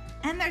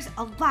 And there's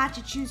a lot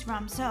to choose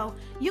from, so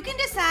you can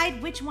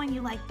decide which one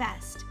you like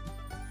best.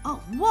 Oh,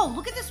 whoa,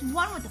 look at this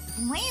one with the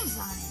flames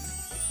on it.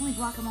 Holy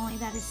guacamole,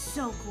 that is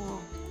so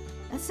cool.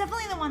 That's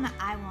definitely the one that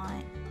I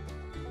want.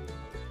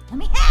 Let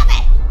me have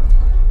it!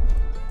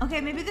 Okay,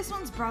 maybe this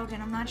one's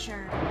broken, I'm not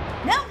sure.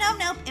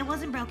 Nope, it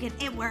wasn't broken,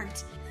 it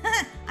worked.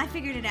 I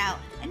figured it out.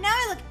 And now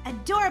I look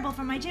adorable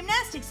for my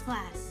gymnastics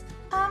class.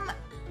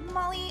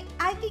 Molly,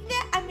 I think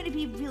that I'm gonna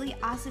be really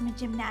awesome at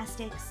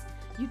gymnastics.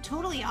 You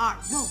totally are.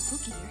 Whoa,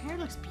 Brookie, your hair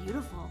looks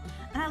beautiful.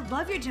 And I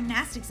love your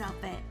gymnastics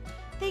outfit.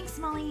 Thanks,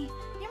 Molly.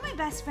 You're my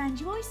best friend.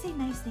 You always say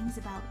nice things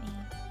about me.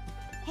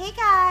 Hey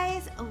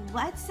guys,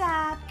 what's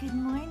up? Good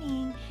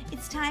morning.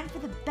 It's time for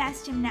the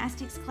best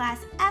gymnastics class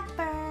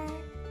ever.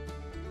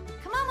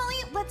 Come on,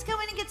 Molly, let's go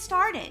in and get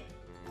started.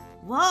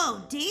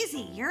 Whoa,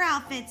 Daisy, your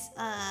outfit's,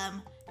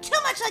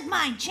 too much like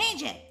mine.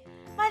 Change it.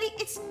 Molly,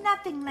 it's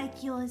nothing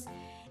like yours.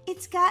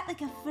 It's got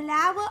like a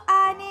flower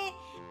on it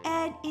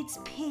and it's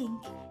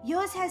pink.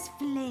 Yours has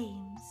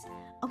flames.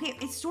 Okay,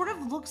 it sort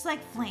of looks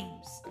like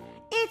flames.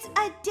 It's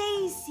a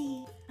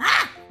daisy.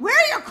 Ah, wear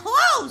your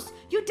clothes.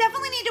 You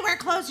definitely need to wear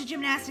clothes to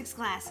gymnastics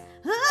class.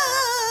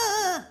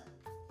 Ah.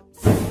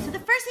 So the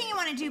first thing you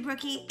want to do,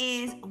 Brookie,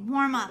 is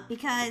warm up,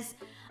 because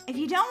if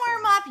you don't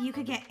warm up, you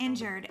could get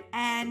injured,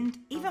 and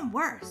even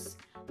worse.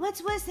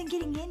 What's worse than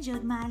getting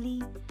injured,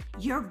 Molly?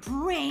 Your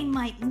brain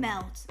might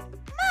melt.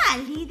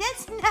 Molly,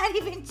 that's not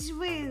even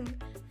true.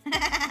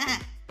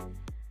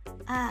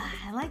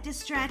 I like to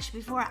stretch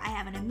before I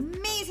have an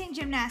amazing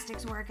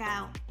gymnastics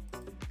workout.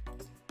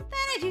 Then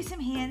I do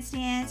some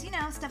handstands, you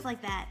know, stuff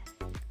like that.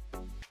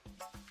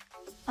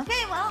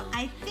 Okay, well,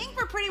 I think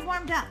we're pretty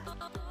warmed up.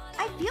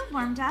 I feel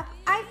warmed up.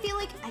 I feel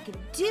like I could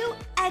do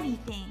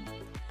anything.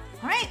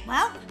 All right,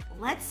 well,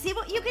 let's see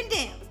what you can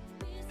do.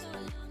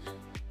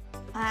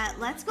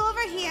 Let's go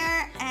over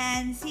here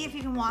and see if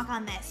you can walk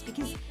on this,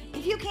 because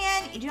if you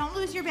can, you don't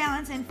lose your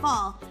balance and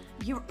fall.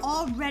 You're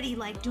already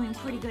like doing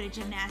pretty good at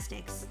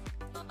gymnastics.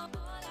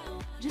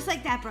 Just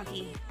like that,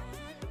 Brookie.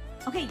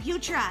 Okay, you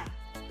try.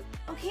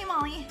 Okay,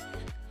 Molly.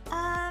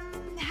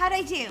 How'd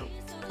I do?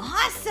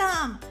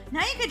 Awesome!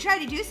 Now you could try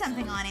to do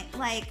something on it,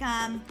 like,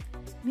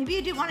 maybe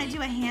you do want to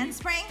do a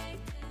handspring.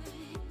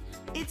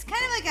 It's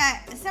kind of like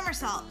a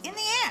somersault in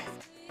the air.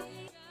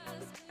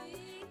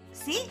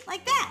 See?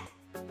 Like that.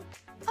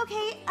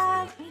 Okay,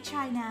 let me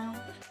try now.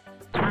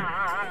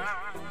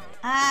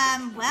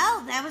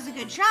 Well, that was a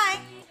good try.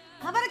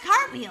 How about a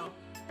cartwheel?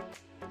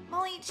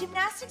 Molly,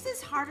 gymnastics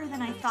is harder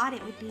than I thought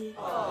it would be.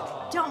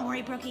 Don't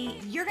worry, Brookie.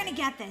 You're gonna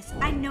get this.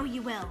 I know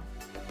you will.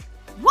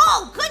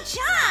 Whoa, good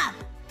job!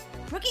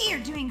 Brookie, you're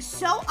doing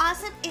so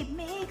awesome, it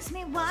makes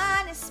me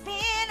wanna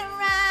spin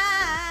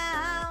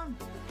around.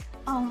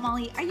 Oh,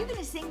 Molly, are you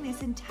gonna sing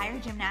this entire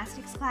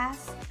gymnastics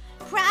class?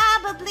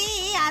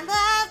 Probably, I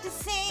love to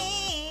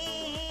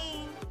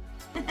sing.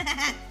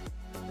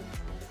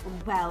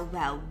 Well,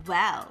 well,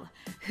 well.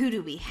 Who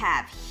do we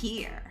have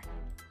here?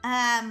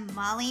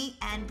 Molly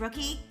and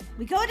Brookie,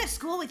 we go to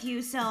school with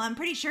you, so I'm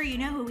pretty sure you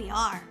know who we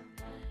are.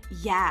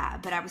 Yeah,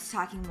 but I was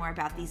talking more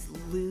about these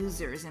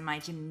losers in my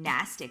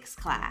gymnastics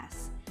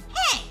class.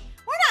 Hey,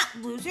 we're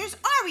not losers,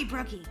 are we,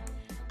 Brookie?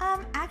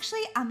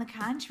 Actually, on the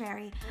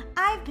contrary,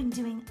 I've been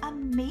doing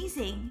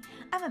amazing.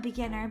 I'm a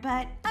beginner,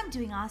 but I'm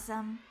doing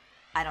awesome.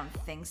 I don't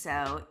think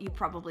so. You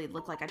probably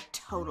look like a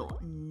total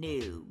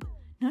noob.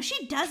 No,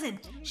 she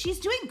doesn't. She's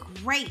doing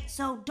great,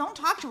 so don't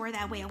talk to her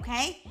that way,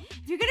 okay?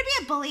 If you're gonna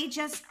be a bully,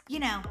 just, you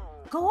know,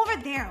 go over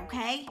there,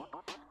 okay?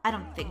 I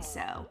don't think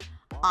so.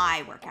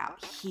 I work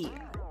out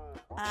here.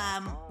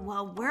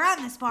 Well, we're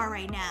on this bar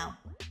right now.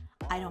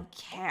 I don't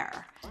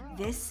care.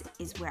 This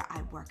is where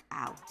I work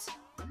out.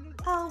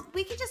 Oh,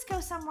 we could just go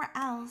somewhere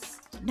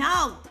else.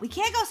 No, we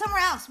can't go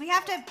somewhere else. We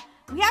have to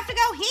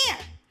go here,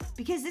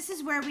 because this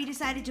is where we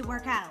decided to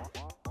work out.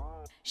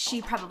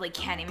 She probably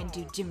can't even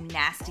do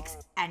gymnastics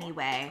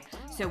anyway,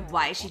 so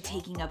why is she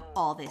taking up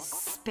all this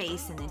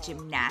space in the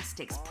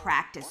gymnastics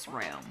practice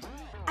room?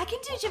 I can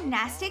do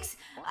gymnastics.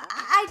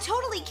 I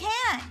totally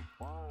can.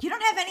 You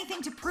don't have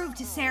anything to prove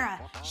to Sarah.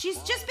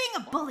 She's just being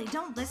a bully.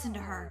 Don't listen to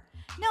her.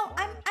 No,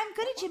 I'm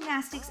good at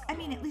gymnastics. I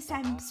mean, at least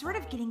I'm sort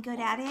of getting good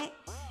at it.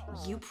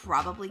 You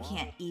probably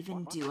can't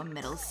even do a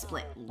middle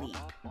split leap.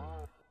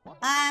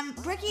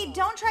 Brookie,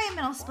 don't try a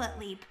middle split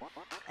leap.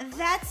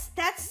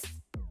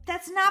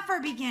 That's not for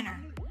a beginner.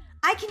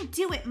 I can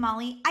do it,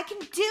 Molly. I can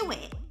do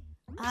it.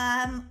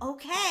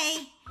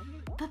 Okay.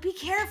 But be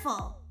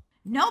careful.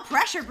 No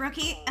pressure,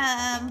 Brookie.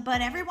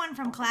 But everyone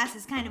from class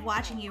is kind of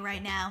watching you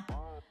right now.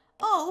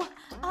 Oh,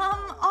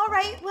 all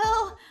right.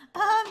 Well,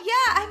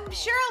 yeah, I'm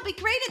sure I'll be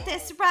great at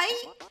this,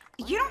 right?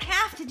 You don't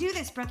have to do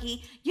this,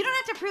 Brookie. You don't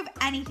have to prove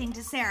anything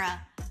to Sarah.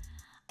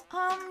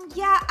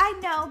 Yeah, I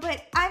know,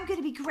 but I'm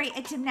gonna be great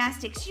at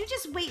gymnastics. You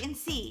just wait and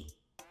see.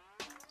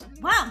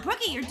 Wow,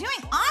 Brookie, you're doing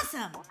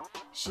awesome.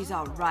 She's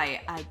all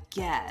right, I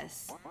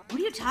guess. What are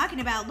you talking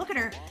about? Look at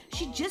her.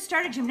 She just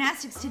started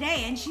gymnastics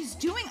today, and she's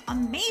doing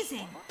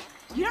amazing.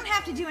 You don't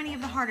have to do any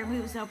of the harder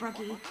moves, though,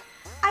 Brookie.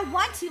 I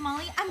want to,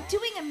 Molly. I'm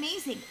doing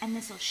amazing, and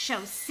this'll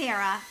show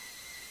Sarah.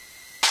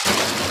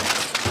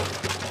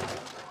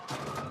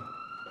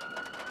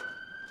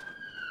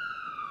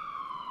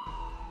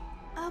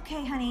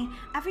 Okay, honey,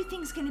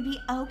 everything's gonna be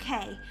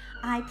okay.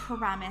 I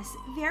promise.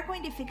 They're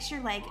going to fix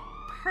your leg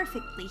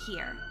perfectly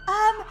here.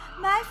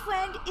 My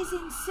friend is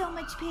in so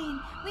much pain.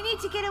 We need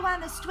to get her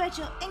on the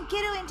stretcher and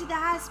get her into the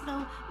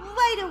hospital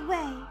right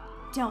away.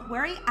 Don't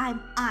worry,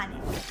 I'm on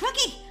it.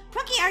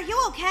 Brookie, are you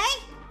okay?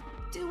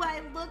 Do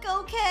I look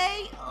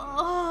okay?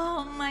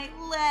 Oh, my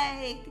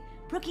leg.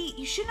 Brookie,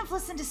 you shouldn't have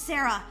listened to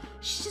Sarah.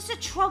 She's just a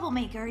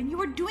troublemaker, and you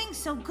were doing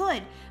so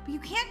good. But you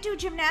can't do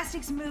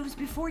gymnastics moves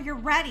before you're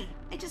ready.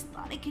 I just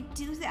thought I could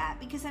do that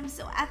because I'm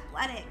so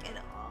athletic and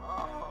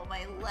oh,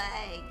 my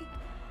leg.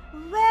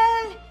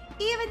 Well,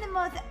 even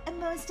the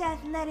most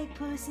athletic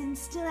person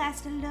still has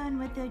to learn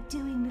what they're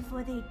doing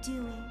before they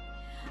do it.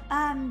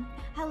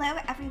 Hello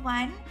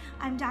everyone.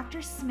 I'm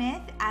Dr.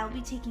 Smith. I'll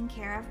be taking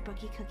care of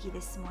BrookieCookie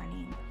this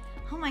morning.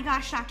 Oh my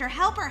gosh, doctor,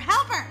 help her,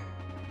 help her!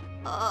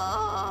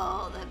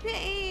 Oh, the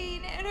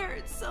pain, it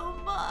hurts so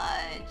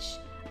much.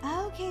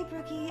 Okay,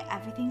 Brookie,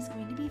 everything's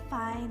going to be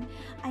fine.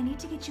 I need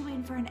to get you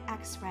in for an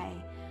x-ray.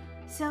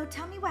 So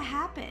tell me what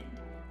happened.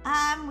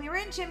 We were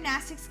in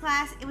gymnastics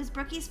class. It was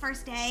Brookie's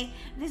first day.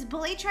 This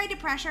bully tried to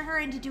pressure her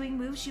into doing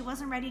moves she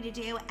wasn't ready to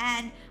do,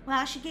 and,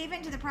 well, she gave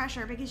in to the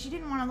pressure because she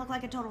didn't want to look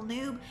like a total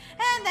noob,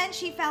 and then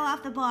she fell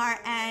off the bar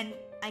and,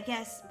 I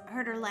guess,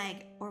 hurt her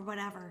leg or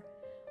whatever.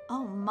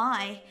 Oh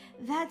my,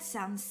 that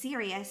sounds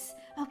serious.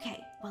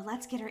 Okay, well,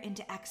 let's get her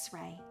into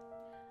x-ray.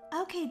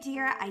 Okay,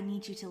 dear, I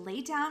need you to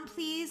lay down,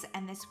 please,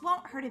 and this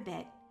won't hurt a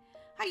bit.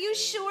 Are you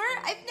sure?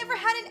 I've never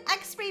had an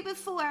x-ray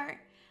before.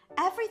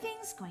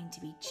 Everything's going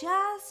to be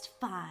just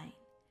fine.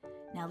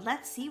 Now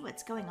let's see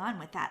what's going on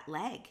with that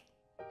leg.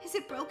 Is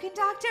it broken,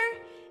 doctor?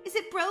 Is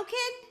it broken?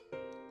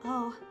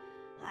 Oh,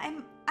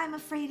 I'm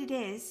afraid it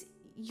is.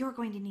 You're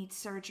going to need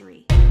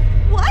surgery.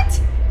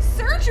 What?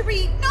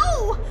 Surgery?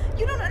 No!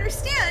 You don't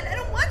understand. I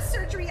don't want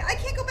surgery. I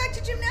can't go back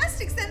to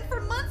gymnastics then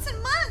for months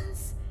and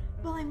months.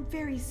 Well, I'm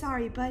very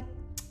sorry, but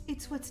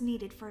it's what's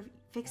needed for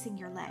fixing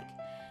your leg.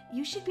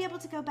 You should be able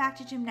to go back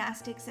to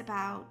gymnastics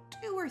about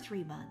 2 or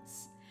 3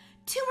 months.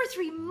 2 or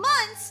 3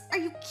 months? Are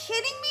you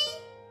kidding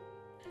me?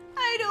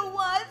 I don't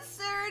want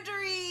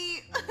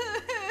surgery.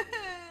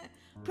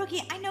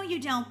 Brookie, I know you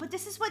don't, but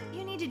this is what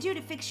you need to do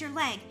to fix your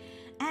leg.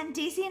 And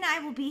Daisy and I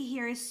will be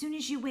here as soon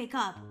as you wake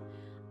up.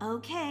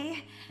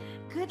 Okay.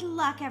 Good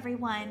luck,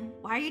 everyone.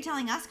 Why are you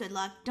telling us good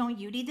luck? Don't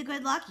you need the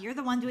good luck? You're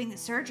the one doing the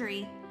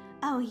surgery.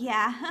 Oh,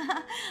 yeah.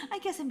 I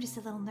guess I'm just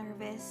a little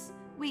nervous.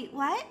 Wait,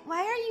 what?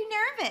 Why are you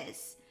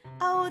nervous?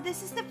 Oh,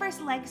 this is the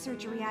first leg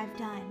surgery I've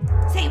done.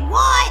 Say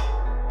what?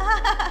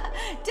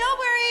 Don't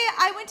worry,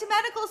 I went to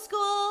medical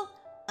school.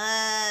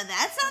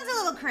 That sounds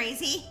a little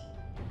crazy.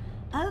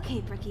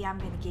 Okay, Brookie, I'm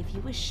gonna give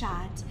you a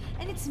shot,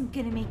 and it's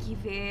gonna make you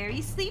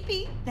very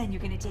sleepy. Then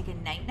you're gonna take a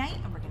night-night,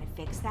 and we're gonna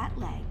fix that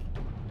leg.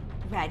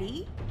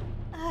 Ready?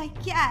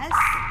 Yes.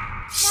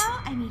 Now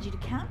I need you to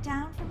count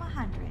down from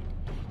 100.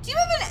 Do you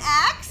have an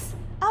axe?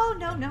 Oh,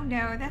 no,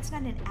 that's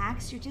not an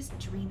axe. You're just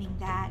dreaming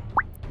that.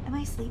 Am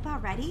I asleep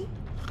already?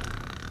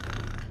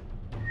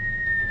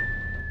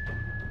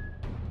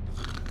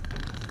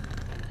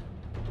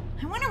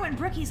 I wonder when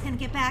Brookie's gonna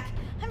get back.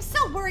 I'm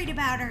so worried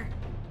about her.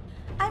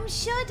 I'm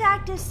sure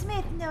Dr.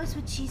 Smith knows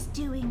what she's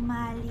doing,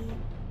 Molly.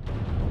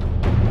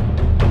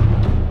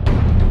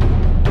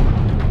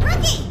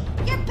 Brookie,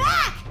 you're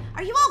back!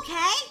 Are you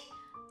okay?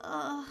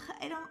 Ugh,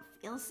 I don't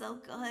feel so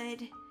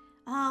good.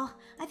 Oh,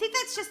 I think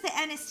that's just the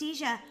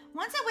anesthesia.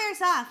 Once it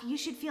wears off, you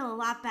should feel a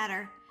lot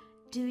better.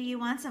 Do you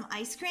want some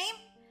ice cream?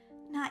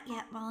 Not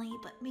yet, Molly,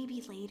 but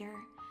maybe later.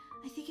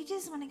 I think I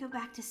just want to go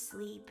back to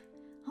sleep.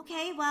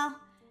 Okay, well,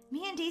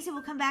 me and Daisy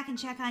will come back and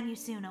check on you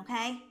soon,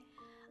 okay?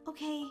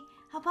 Okay,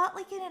 how about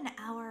like in an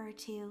hour or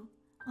 2?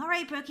 All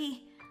right,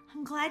 Brookie.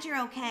 I'm glad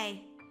you're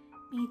okay.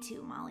 Me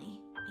too, Molly.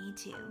 Me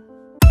too.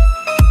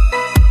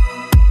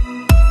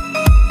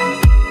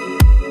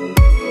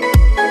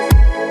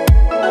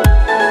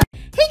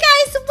 Hey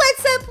guys,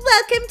 what's up?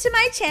 Welcome to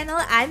my channel.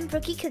 I'm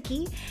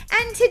BrookieCookie,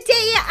 and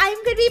today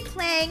I'm going to be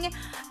playing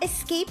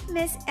Escape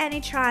Miss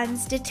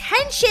Anitron's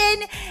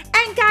Detention.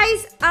 And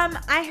guys,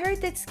 I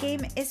heard this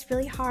game is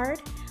really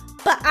hard,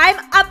 but I'm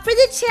up for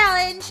the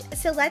challenge.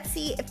 So let's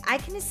see if I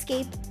can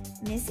escape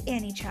Miss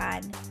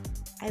Anitron.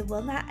 I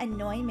will not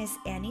annoy Miss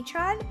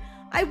Anitron.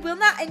 I will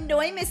not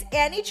annoy Miss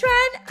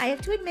Anitron. I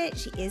have to admit,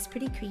 she is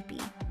pretty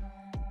creepy.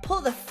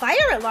 Pull the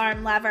fire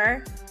alarm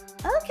lever.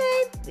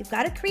 Okay, we've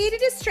got to create a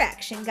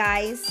distraction,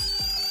 guys.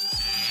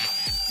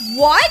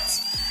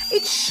 What?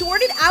 It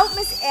shorted out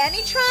Miss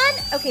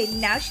Anitron? Okay,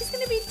 now she's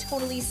going to be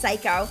totally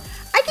psycho.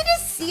 I can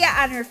just see it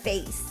on her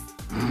face.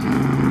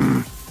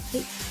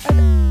 Wait,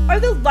 are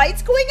the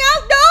lights going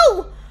out?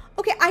 No!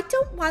 Okay, I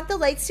don't want the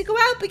lights to go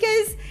out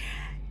because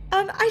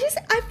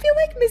I feel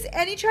like Miss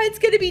Anitron's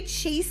going to be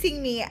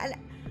chasing me, and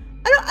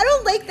I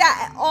don't like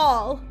that at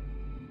all.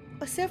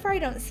 So far I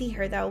don't see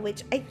her though,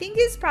 which I think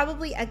is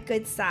probably a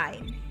good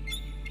sign.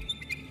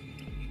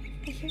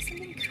 I hear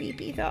something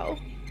creepy though.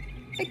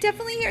 I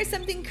definitely hear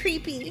something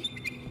creepy.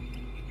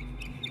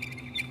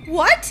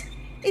 What?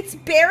 It's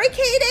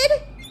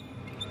barricaded?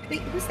 Wait,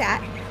 who's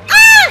that?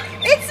 Ah!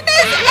 It's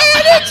Miss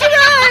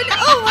Anitron!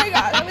 Oh my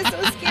god, that was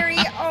so scary.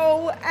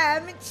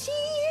 OMG.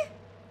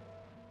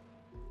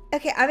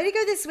 Okay, I'm gonna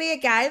go this way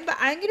again, but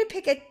I'm gonna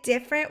pick a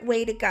different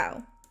way to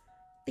go.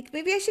 Like,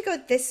 maybe I should go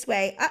this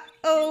way.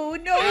 Oh,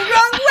 no,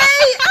 wrong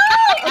way!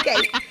 Oh!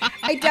 Okay,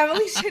 I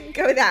definitely shouldn't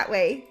go that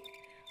way.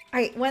 All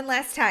right, one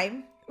last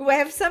time. I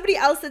have somebody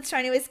else that's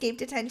trying to escape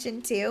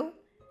detention, too.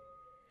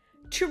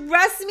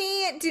 Trust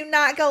me, do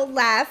not go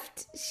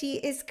left. She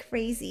is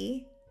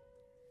crazy.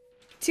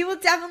 She will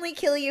definitely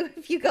kill you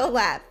if you go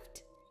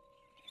left.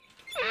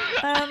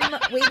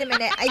 Wait a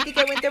minute. I think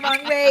I went the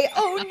wrong way.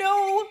 Oh,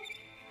 no.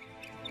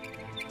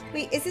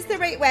 Wait, is this the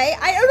right way?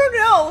 I don't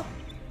know.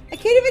 I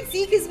can't even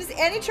see because Miss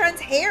Anitron's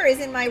hair is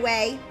in my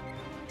way.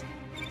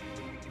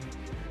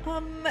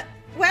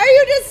 Why are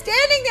you just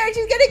standing there?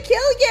 She's gonna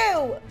kill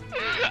you.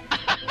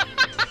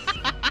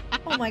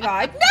 Oh my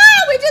god.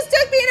 No! It just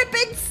took me in a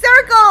big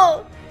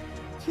circle.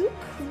 You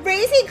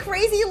crazy,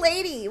 crazy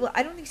lady. Well,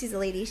 I don't think she's a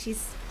lady.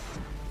 She's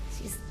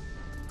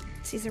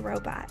a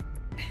robot.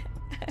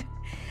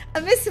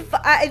 a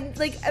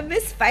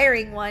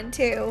misfiring one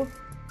too.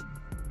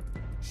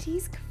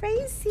 She's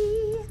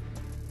crazy.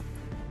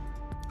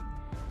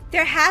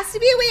 There has to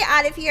be a way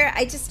out of here.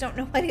 I just don't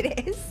know what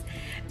it is.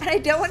 And I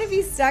don't want to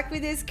be stuck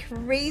with this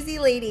crazy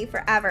lady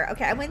forever.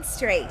 Okay, I went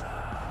straight.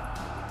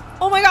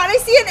 Oh my god, I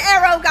see an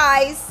arrow,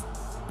 guys.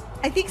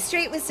 I think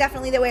straight was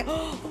definitely the way.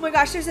 Oh my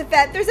gosh, there's a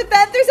vent. There's a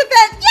vent. There's a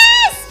vent.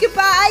 Yes!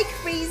 Goodbye,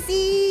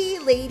 crazy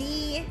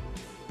lady.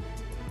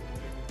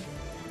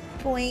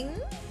 Boing,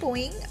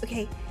 boing.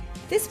 Okay,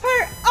 this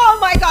part. Oh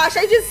my gosh,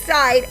 I just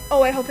died.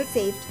 Oh, I hope it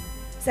saved.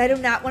 So I do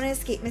not want to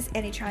escape Miss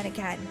Anytron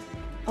again.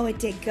 Oh, it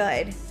did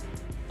good.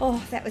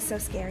 Oh, that was so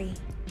scary.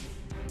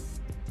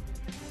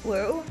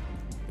 Whoa.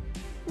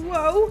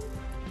 Whoa.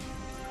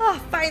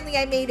 Oh, finally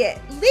I made it.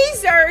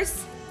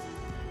 Lasers!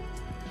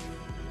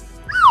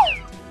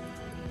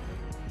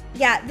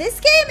 Yeah, this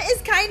game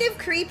is kind of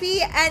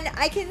creepy, and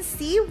I can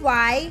see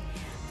why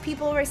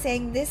people were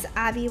saying this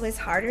obby was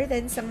harder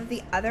than some of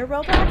the other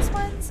Roblox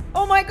ones.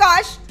 Oh my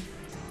gosh!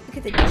 Look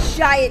at the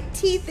giant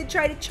teeth that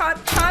try to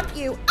chomp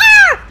you.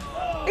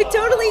 Ah! It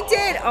totally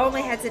did. Oh,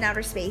 my head's in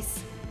outer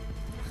space.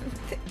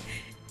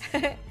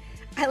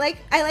 I like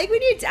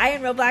when you die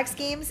in Roblox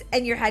games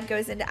and your head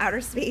goes into outer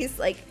space.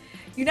 Like,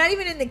 you're not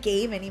even in the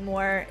game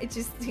anymore. It's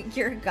just,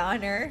 you're a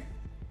goner.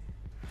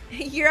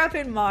 You're up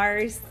in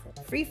Mars,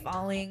 free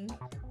falling.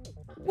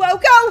 Whoa,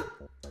 go!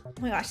 Oh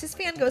my gosh, this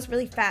fan goes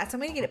really fast. I'm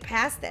gonna get it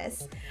past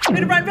this. I'm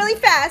gonna run really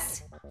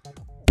fast.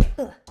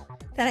 Ugh.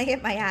 Then I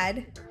hit my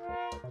head.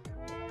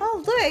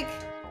 Oh, look,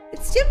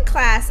 it's gym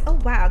class. Oh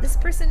wow, this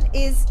person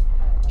is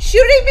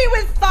shooting me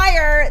with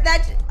fire.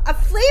 That's a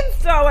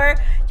flamethrower.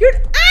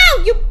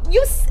 Ow!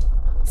 You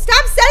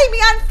stop setting me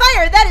on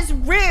fire. That is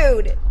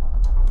rude.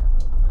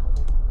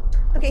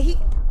 Okay,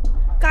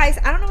 guys,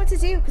 I don't know what to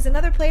do because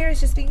another player is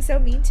just being so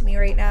mean to me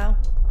right now.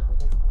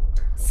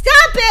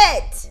 Stop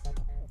it!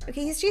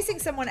 Okay, he's chasing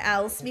someone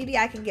else. Maybe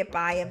I can get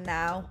by him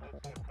now.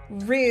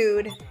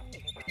 Rude.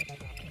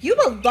 You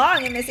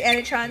belong in Miss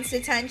Anatron's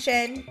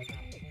detention.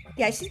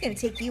 Yeah, she's gonna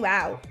take you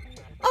out.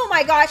 Oh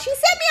my gosh, he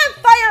set me on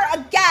fire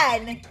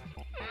again!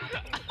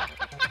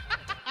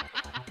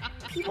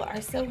 People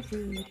are so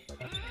rude.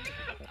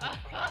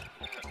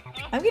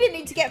 I'm gonna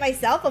need to get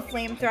myself a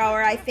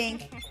flamethrower, I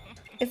think.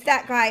 If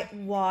that guy...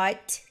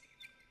 What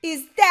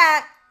is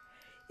that?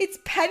 It's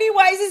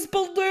Pennywise's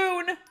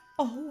balloon.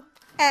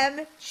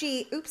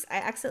 OMG. Oops, I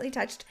accidentally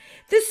touched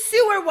the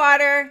sewer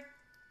water.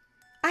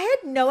 I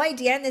had no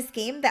idea in this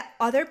game that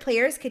other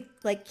players could,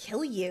 like,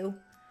 kill you.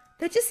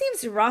 That just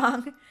seems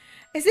wrong.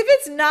 As if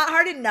it's not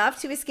hard enough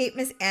to escape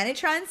Miss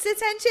Anatron's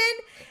detention.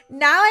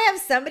 Now I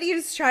have somebody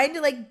who's trying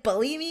to, like,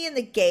 bully me in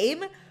the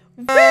game.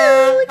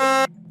 Rude!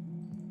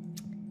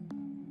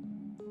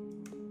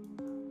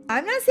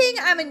 I'm not saying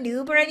I'm a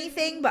noob or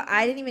anything, but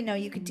I didn't even know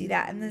you could do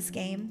that in this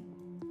game.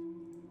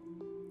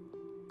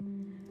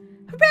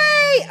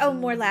 Hooray! Oh,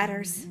 more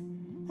ladders.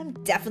 I'm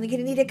definitely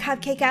gonna need a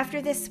cupcake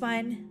after this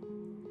one.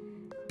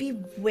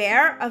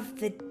 Beware of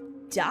the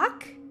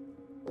duck?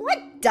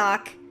 What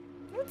duck?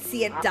 I don't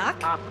see a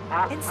duck.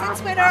 And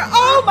since when are...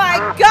 Oh my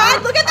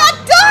god, look at that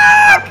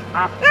duck!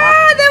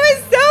 Ah, that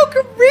was so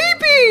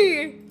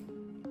creepy!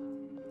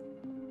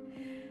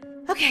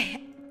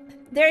 Okay,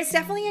 there is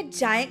definitely a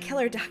giant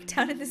killer duck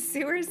down in the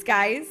sewers,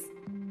 guys.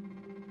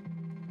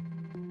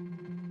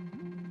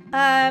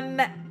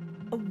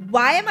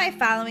 Why am I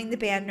following the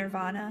band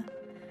Nirvana?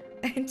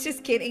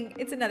 Just kidding,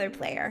 it's another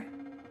player.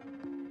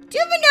 Do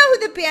you even know who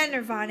the band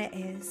Nirvana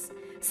is?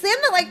 Slam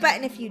the like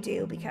button if you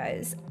do,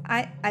 because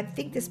I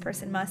think this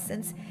person must,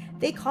 since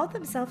they called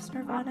themselves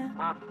Nirvana.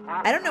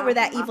 I don't know where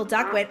that evil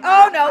duck went.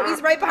 Oh no,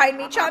 he's right behind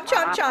me. Chomp,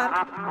 chomp,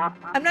 chomp.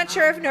 I'm not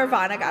sure if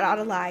Nirvana got out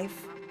alive.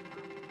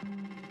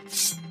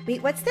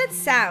 Wait, what's that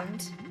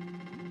sound?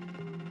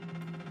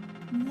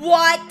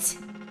 What?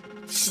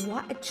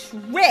 What a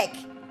trick.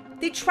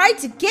 They tried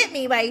to get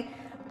me by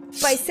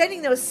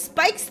sending those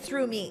spikes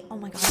through me. Oh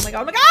my god, oh my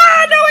god, oh my god.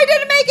 Ah, no, I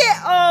didn't make it.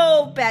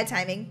 Oh, bad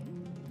timing.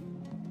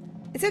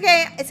 It's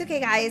okay. It's okay,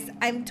 guys.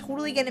 I'm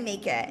totally gonna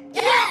make it.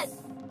 Yes!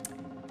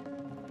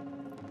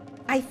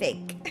 I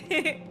think.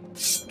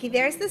 Okay,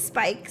 there's the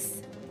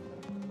spikes.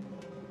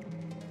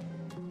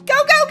 Go,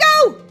 go,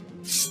 go!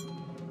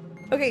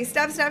 Okay,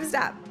 stop, stop,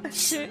 stop.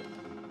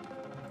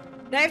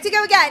 Now I have to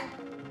go again.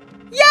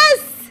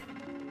 Yes!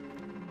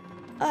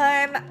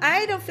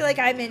 I don't feel like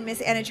I'm in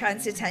Miss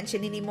Anatron's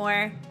detention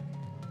anymore.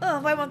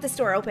 Oh, why won't this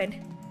door open?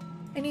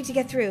 I need to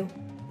get through.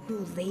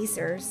 Ooh,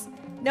 lasers.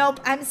 Nope,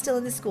 I'm still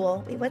in the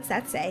school. Wait, what's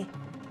that say?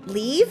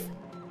 Leave?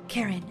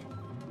 Karen,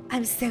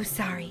 I'm so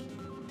sorry.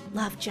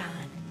 Love, John.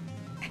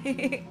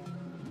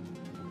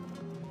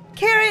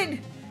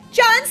 Karen,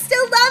 John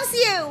still loves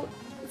you.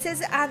 It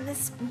says it on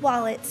this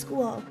wall at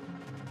school.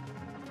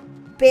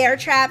 Bear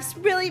traps?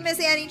 Really, Miss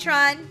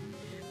Anitron?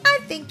 I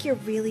think you're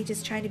really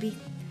just trying to be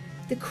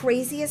the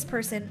craziest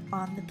person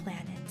on the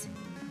planet.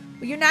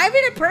 Well, you're not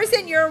even a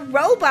person, you're a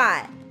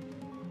robot.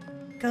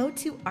 Go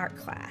to art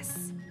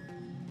class.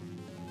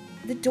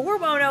 The door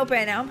won't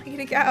open. How am I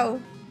gonna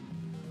go?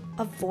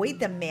 Avoid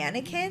the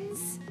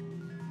mannequins?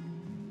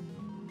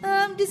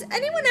 Does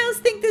anyone else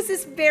think this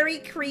is very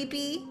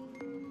creepy?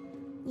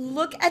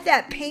 Look at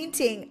that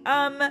painting.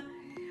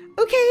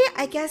 Okay,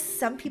 I guess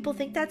some people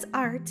think that's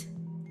art.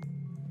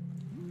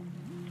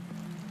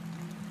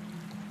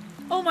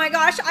 Oh my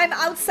gosh, I'm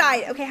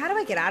outside. Okay, how do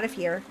I get out of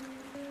here?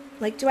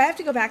 Like, do I have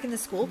to go back into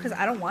school? Because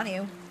I don't want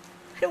to.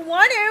 I don't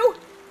want to.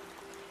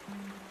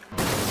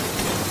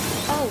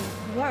 Oh,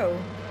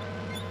 whoa.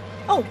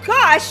 Oh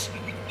gosh,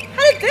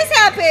 how did this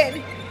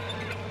happen?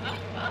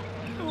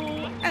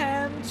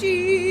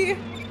 OMG.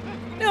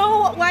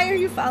 No, why are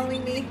you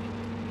following me?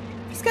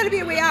 There's got to be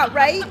a way out,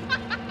 right?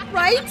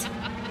 Right?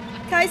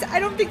 Guys, I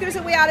don't think there's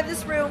a way out of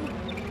this room.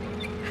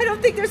 I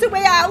don't think there's a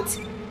way out.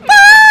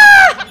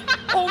 Ah!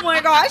 Oh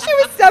my gosh, there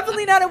was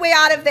definitely not a way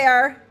out of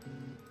there.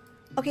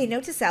 Okay,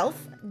 note to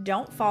self,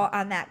 don't fall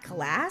on that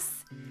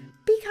glass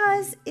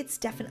because it's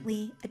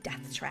definitely a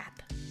death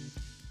trap.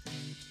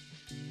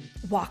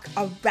 Walk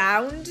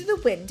around the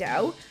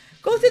window,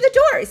 go through the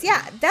doors.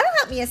 Yeah, that'll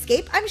help me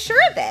escape, I'm sure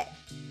of it.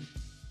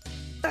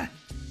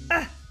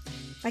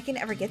 If I can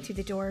ever get through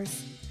the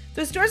doors.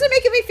 Those doors are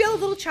making me feel a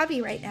little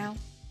chubby right now.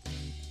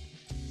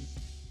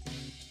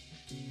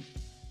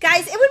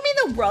 Guys, it would mean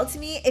the world to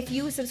me if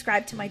you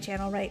subscribe to my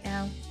channel right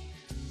now.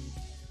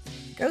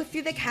 Go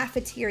through the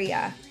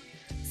cafeteria.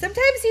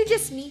 Sometimes you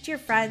just need your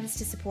friends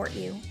to support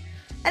you.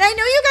 And I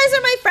know you guys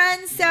are my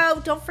friends,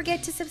 so don't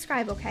forget to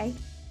subscribe, okay?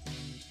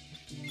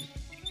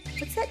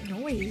 What's that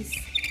noise?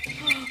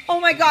 Oh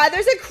my god,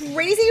 there's a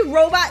crazy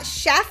robot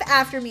chef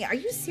after me. Are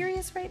you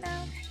serious right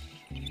now?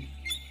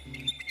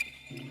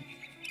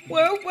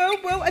 Whoa, whoa,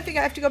 whoa. I think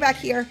I have to go back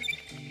here.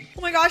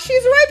 Oh my gosh,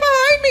 she's right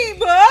behind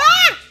me.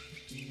 Ah!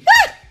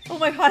 Ah! Oh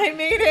my god, I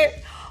made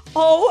it.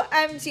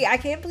 OMG, I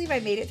can't believe I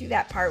made it through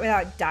that part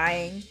without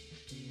dying.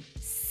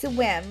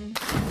 Swim.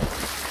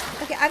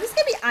 Okay, I'm just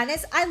gonna be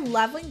honest. I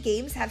love when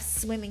games have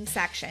swimming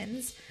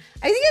sections.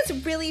 I think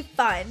it's really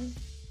fun.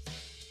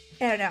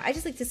 I don't know. I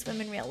just like to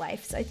swim in real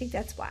life, so I think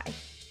that's why.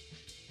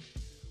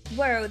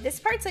 Whoa, this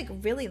part's like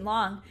really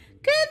long.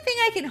 Good thing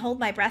I can hold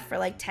my breath for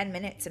like 10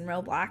 minutes in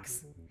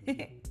Roblox.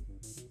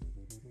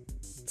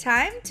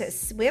 Time to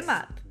swim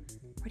up.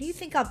 Where do you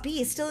think I'll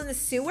be? Still in the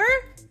sewer?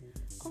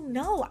 Oh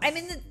no, I'm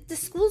in the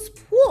school's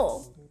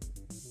pool.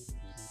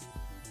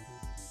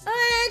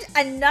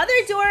 And another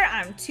door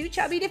I'm too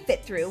chubby to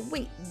fit through.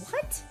 Wait,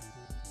 what?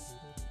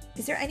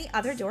 Is there any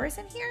other doors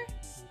in here?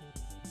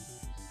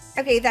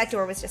 Okay, that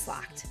door was just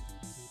locked.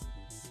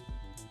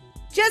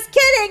 Just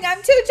kidding,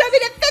 I'm too chubby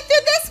to fit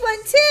through this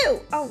one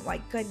too. Oh my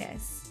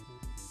goodness.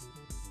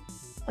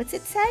 What's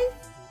it say?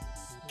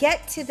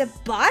 Get to the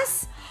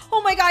bus?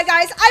 Oh my god,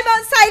 guys, I'm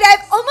outside.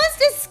 I've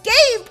almost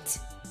escaped.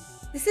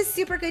 This is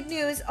super good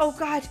news. Oh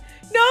god,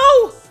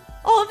 no!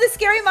 All of the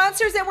scary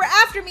monsters that were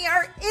after me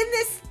are in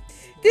this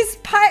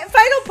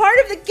final part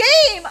of the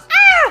game.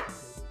 Ah!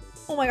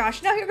 Oh my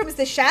gosh, now here comes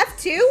the chef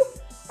too?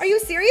 Are you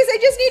serious? I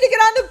just need to get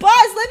on the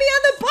bus. Let me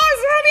on the bus.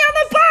 Let me on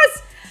the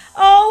bus.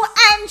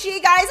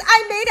 OMG, guys,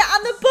 I made it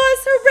on the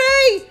bus.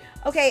 Hooray!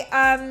 Okay,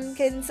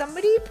 can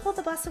somebody pull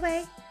the bus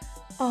away?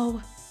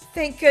 Oh,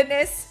 thank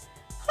goodness.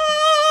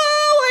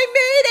 Oh, I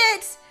made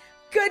it.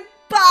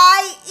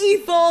 Goodbye,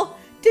 evil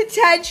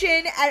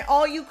detention, and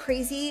all you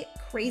crazy,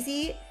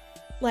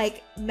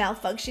 like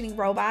malfunctioning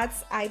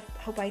robots. I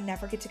hope I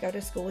never get to go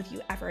to school with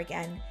you ever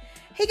again.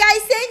 Hey guys,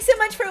 thanks so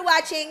much for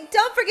watching.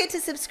 Don't forget to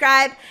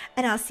subscribe,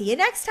 and I'll see you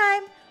next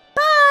time.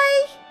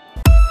 Bye!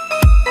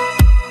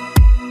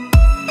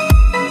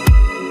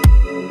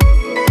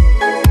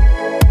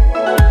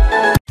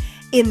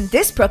 In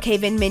this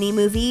Brookhaven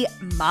mini-movie,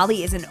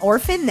 Molly is an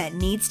orphan that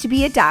needs to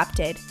be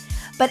adopted.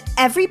 But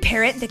every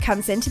parent that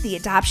comes into the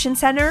adoption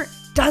center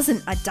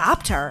doesn't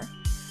adopt her.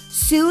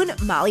 Soon,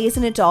 Molly is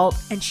an adult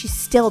and she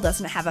still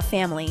doesn't have a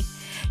family.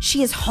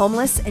 She is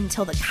homeless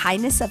until the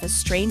kindness of a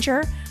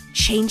stranger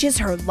changes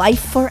her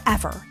life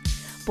forever.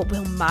 But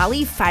will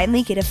Molly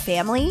finally get a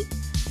family?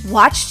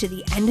 Watch to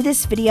the end of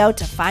this video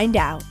to find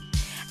out.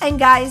 And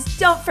guys,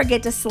 don't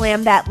forget to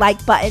slam that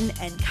like button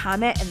and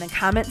comment in the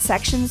comment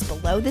sections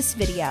below this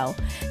video.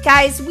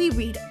 Guys, we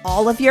read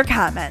all of your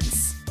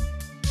comments.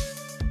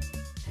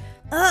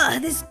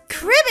 Ugh, this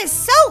crib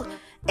is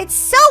it's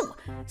so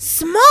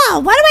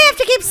small. Why do I have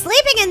to keep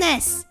sleeping in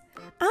this?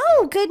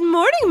 Oh, good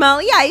morning,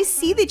 Molly. I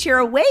see that you're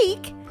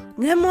awake.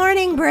 Good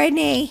morning,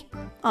 Brittany.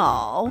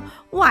 Oh,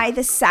 why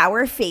the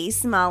sour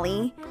face,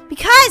 Molly?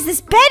 Because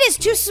this bed is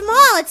too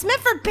small. It's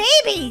meant for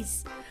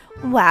babies.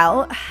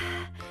 Well,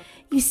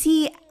 you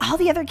see, all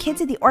the other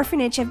kids at the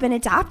orphanage have been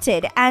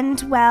adopted,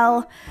 and,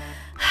 well,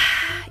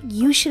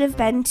 you should have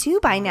been too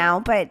by now,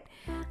 but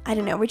I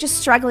don't know, we're just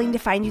struggling to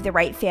find you the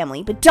right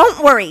family. But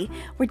don't worry,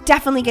 we're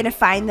definitely going to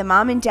find the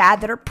mom and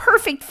dad that are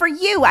perfect for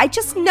you. I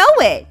just know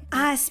it.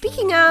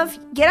 Speaking of,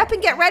 get up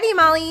and get ready,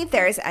 Molly.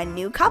 There's a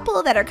new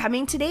couple that are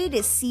coming today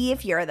to see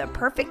if you're the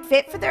perfect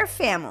fit for their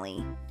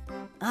family.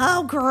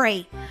 Oh,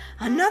 great.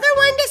 Another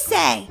one to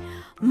say.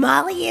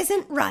 Molly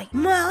isn't right.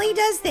 Molly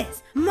does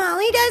this.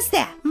 Molly does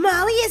that.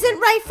 Molly isn't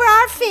right for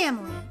our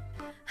family.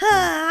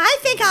 I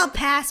think I'll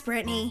pass,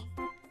 Brittany.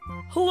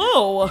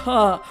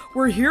 Hello,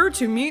 we're here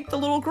to meet the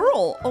little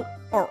girl.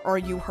 Oh, are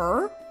you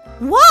her?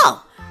 Whoa!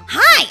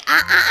 Hi,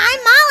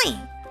 I'm Molly.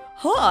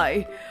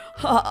 Hi,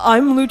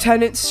 I'm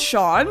Lieutenant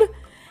Sean.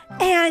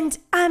 And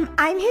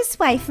I'm his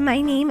wife.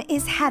 My name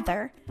is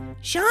Heather.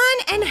 Sean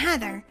and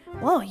Heather.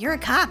 Whoa, you're a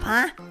cop,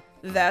 huh?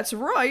 That's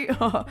right.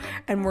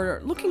 And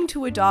we're looking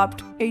to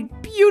adopt a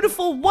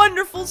beautiful,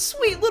 wonderful,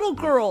 sweet little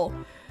girl.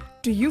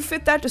 Do you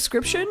fit that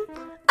description?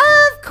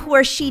 Of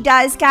course she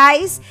does,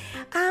 guys.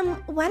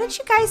 Why don't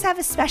you guys have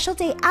a special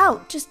day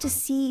out just to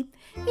see,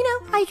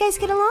 how you guys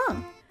get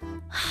along?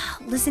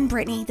 Listen,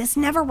 Brittany, this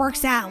never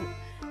works out.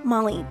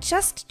 Molly,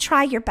 just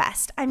try your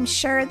best. I'm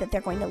sure that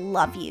they're going to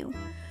love you.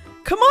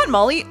 Come on,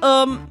 Molly.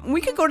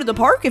 We could go to the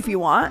park if you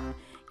want.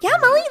 Yeah,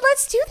 Molly,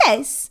 let's do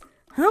this.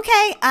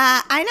 Okay,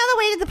 I know the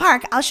way to the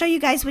park. I'll show you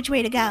guys which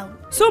way to go.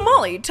 So,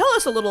 Molly, tell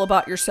us a little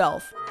about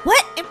yourself.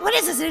 What? What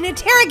is this, an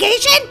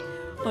interrogation?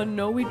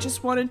 No, we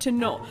just wanted to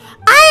know.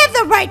 I have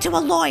the right to a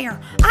lawyer.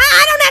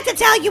 I don't have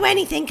to tell you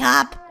anything,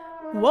 cop.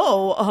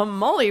 Whoa,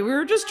 Molly, we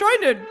were just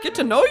trying to get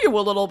to know you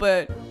a little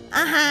bit.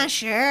 Uh-huh,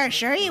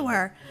 sure you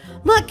were.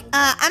 Look,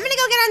 I'm gonna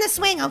go get on the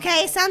swing,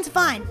 okay? Sounds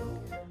fun.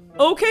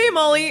 Okay,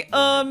 Molly,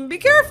 be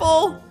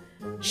careful.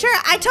 Sure,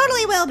 I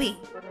totally will be.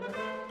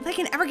 If I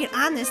can ever get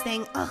on this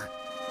thing, ugh.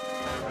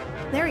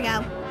 There we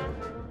go.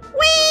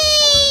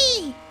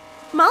 Whee!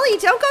 Molly,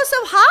 don't go so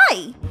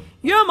high.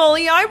 Yeah,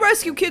 Molly, I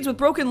rescue kids with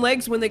broken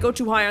legs when they go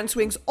too high on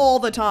swings all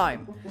the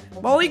time.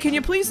 Molly, can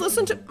you please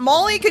listen to-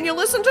 Molly, can you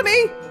listen to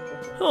me?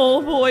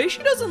 Oh boy,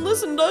 she doesn't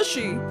listen, does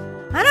she?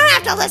 I don't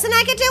have to listen,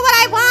 I can do what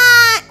I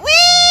want!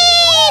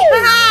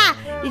 Whee! Ha!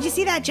 Did you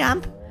see that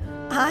jump?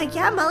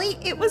 Yeah, Molly,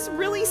 it was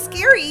really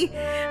scary.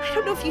 I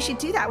don't know if you should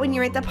do that when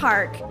you're at the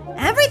park.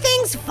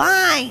 Everything's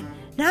fine.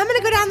 Now I'm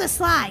gonna go down the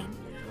slide.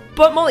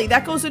 But Molly,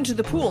 that goes into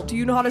the pool. Do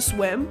you know how to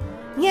swim?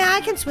 Yeah,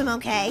 I can swim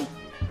okay.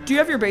 Do you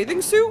have your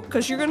bathing suit?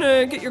 Because you're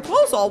gonna get your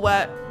clothes all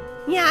wet.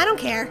 Yeah, I don't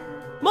care.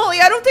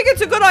 Molly, I don't think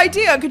it's a good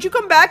idea. Could you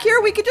come back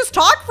here? We could just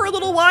talk for a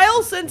little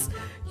while since,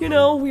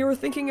 we were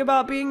thinking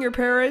about being your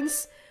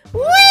parents.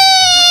 Whee!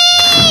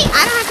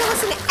 I don't have to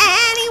listen to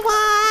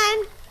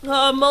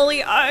anyone.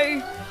 Molly,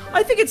 I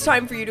think it's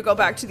time for you to go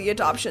back to the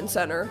adoption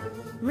center.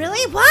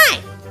 Really?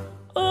 Why?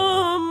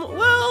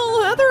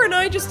 Well, Heather and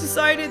I just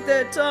decided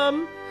that,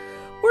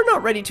 we're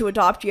not ready to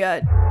adopt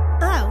yet.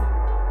 Oh,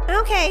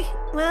 okay.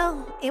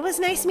 Well, it was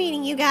nice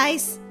meeting you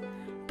guys.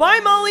 Bye,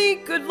 Molly.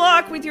 Good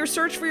luck with your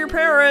search for your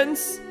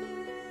parents.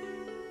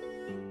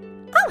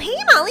 Oh, hey,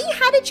 Molly.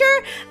 How did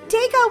your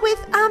day go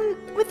with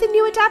the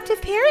new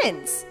adoptive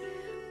parents?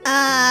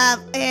 Oh,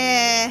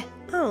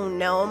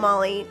 no,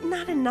 Molly.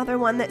 Not another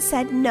one that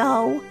said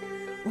no.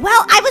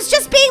 Well, I was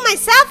just being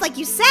myself, like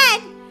you said.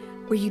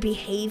 Were you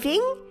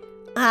behaving?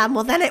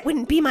 Well, then it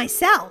wouldn't be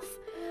myself.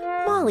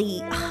 Molly,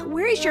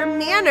 where is your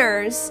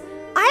manners?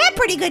 I had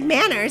pretty good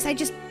manners. I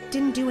just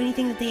didn't do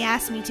anything that they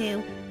asked me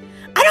to.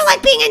 I don't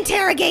like being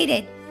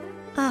interrogated.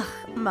 Ugh,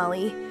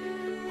 Molly,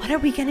 what are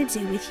we gonna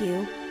do with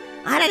you?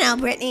 I don't know,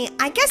 Brittany.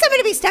 I guess I'm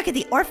gonna be stuck at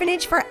the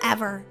orphanage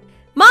forever.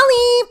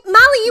 Molly,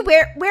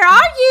 where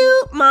are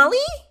you? Molly,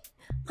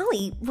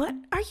 what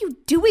are you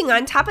doing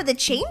on top of the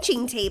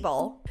changing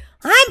table?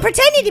 I'm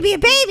pretending to be a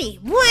baby.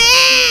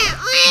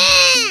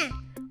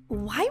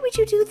 Why would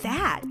you do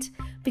that?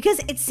 Because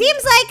it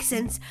seems like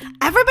since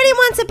everybody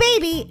wants a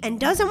baby and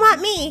doesn't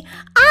want me,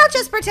 I'll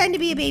just pretend to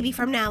be a baby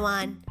from now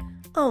on.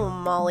 Oh,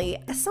 Molly,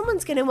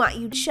 someone's gonna want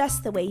you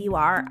just the way you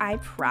are, I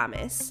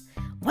promise.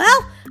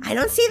 Well, I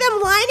don't see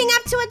them lining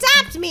up to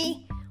adopt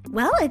me.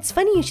 Well, it's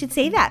funny you should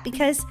say that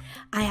because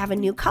I have a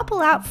new couple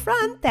out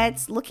front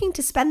that's looking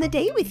to spend the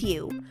day with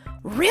you.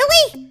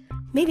 Really?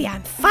 Maybe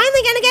I'm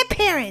finally gonna get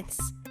parents.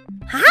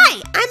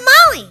 Hi, I'm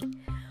Molly.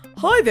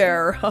 Hi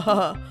there.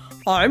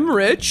 I'm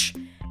Rich.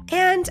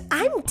 And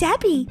I'm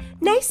Debbie.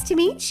 Nice to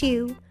meet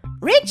you.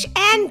 Rich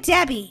and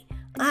Debbie.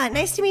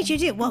 Nice to meet you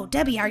too. Whoa,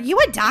 Debbie, are you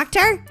a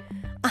doctor?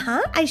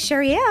 Uh-huh, I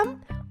sure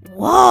am.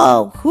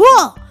 Whoa,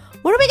 cool.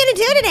 What are we gonna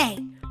do today?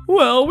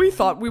 Well, we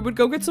thought we would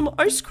go get some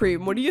ice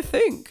cream. What do you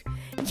think?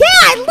 Yeah,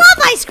 I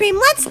love ice cream.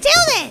 Let's do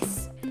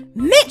this.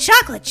 Mint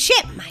chocolate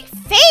chip, my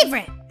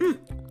favorite.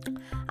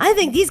 I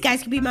think these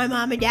guys could be my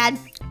mom and dad.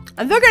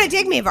 And they're gonna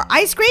take me for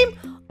ice cream.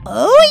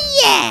 Oh,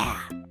 yeah.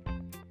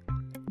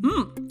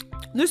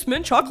 This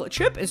mint chocolate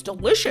chip is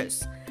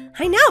delicious.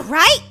 I know,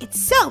 right? It's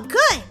so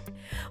good.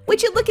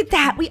 Would you look at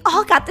that? We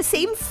all got the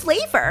same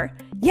flavor.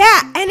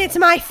 Yeah, and it's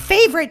my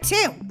favorite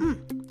too.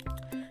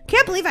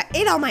 Can't believe I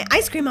ate all my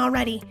ice cream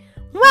already.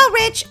 Well,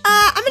 Rich,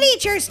 I'm gonna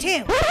eat yours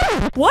too.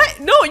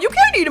 What? No, you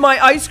can't eat my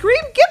ice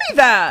cream. Give me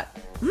that.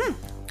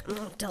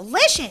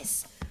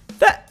 Delicious.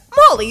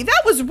 Molly,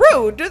 that was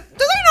rude. Do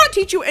they not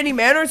teach you any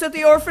manners at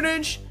the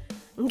orphanage?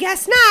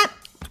 Guess not.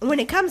 When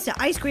it comes to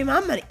ice cream,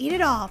 I'm gonna eat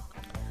it all.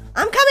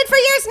 I'm coming for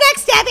yours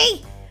next,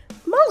 Debbie.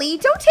 Molly,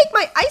 don't take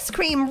my ice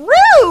cream.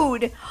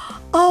 Rude.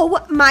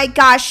 Oh my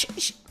gosh.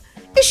 Is she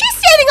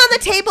standing on the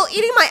table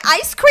eating my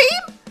ice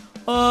cream?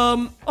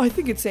 I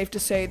think it's safe to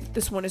say that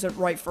this one isn't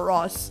right for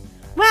us.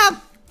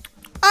 Well,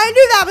 I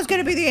knew that was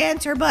gonna be the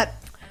answer, but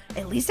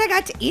At least I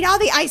got to eat all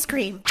the ice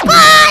cream.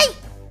 Bye!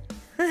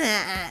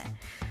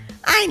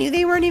 I knew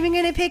they weren't even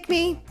gonna pick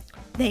me.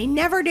 They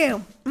never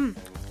do.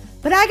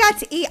 But I got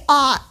to eat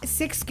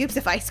 6 scoops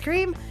of ice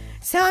cream,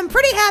 so I'm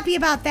pretty happy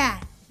about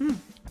that.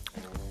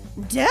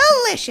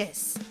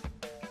 Delicious.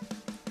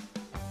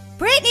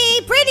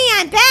 Brittany,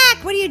 I'm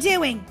back. What are you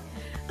doing?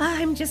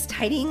 I'm just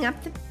tidying up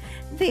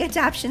the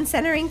adoption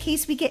center in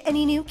case we get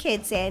any new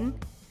kids in.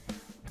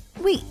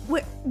 Wait,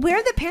 where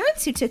are the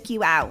parents who took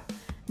you out?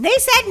 They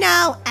said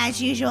no,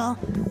 as usual.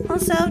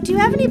 Also, do you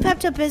have any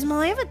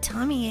Pepto-Bismol? I have a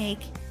tummy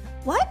ache.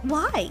 What?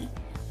 Why?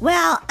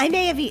 Well, I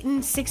may have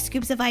eaten 6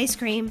 scoops of ice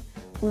cream.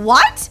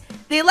 What?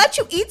 They let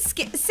you eat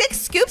 6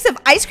 scoops of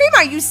ice cream?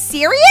 Are you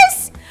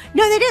serious?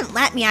 No, they didn't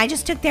let me. I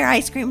just took their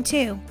ice cream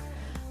too.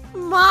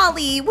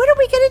 Molly, what are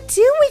we gonna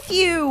do with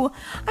you?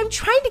 I'm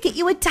trying to get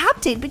you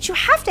adopted, but you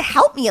have to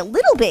help me a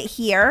little bit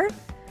here.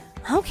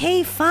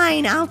 Okay,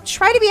 fine. I'll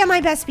try to be on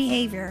my best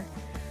behavior.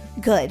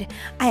 Good.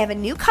 I have a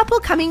new couple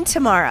coming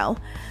tomorrow.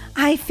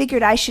 I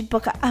figured I should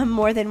book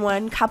more than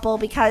one couple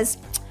because,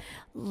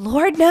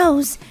 Lord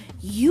knows,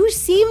 you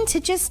seem to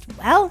just,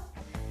 well,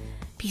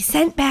 be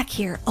sent back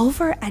here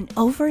over and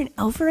over and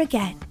over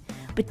again.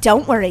 But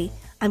don't worry,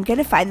 I'm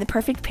gonna find the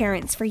perfect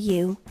parents for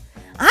you.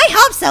 I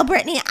hope so,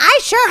 Brittany. I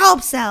sure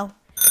hope so.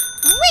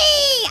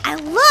 Whee! I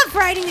love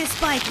riding this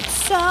bike.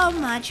 It's so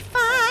much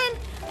fun.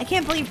 I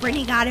can't believe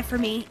Brittany got it for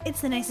me.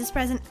 It's the nicest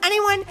present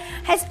anyone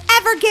has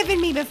ever given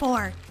me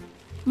before.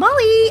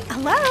 Molly,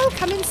 hello,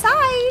 come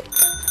inside.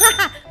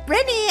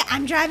 Brittany,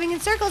 I'm driving in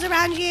circles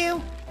around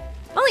you.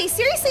 Molly,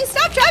 seriously,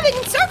 stop driving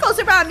in circles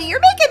around me. You're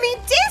making me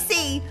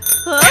dizzy.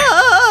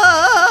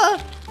 Oh,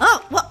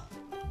 well,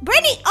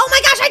 Brittany, oh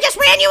my gosh, I just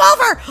ran you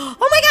over.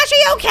 Oh my gosh,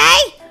 are you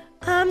okay?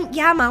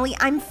 Yeah, Molly,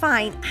 I'm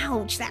fine.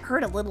 Ouch, that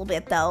hurt a little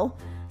bit though.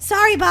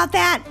 Sorry about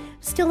that.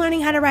 Still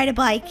learning how to ride a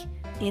bike.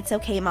 It's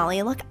okay,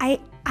 Molly. Look, I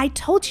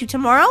told you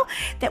tomorrow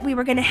that we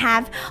were gonna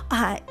have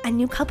a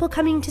new couple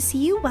coming to see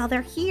you while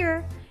they're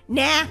here.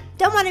 Nah,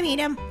 don't want to meet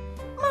them.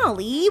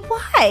 Molly,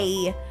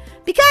 why?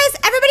 Because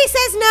everybody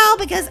says no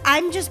because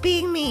I'm just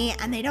being me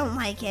and they don't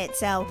like it.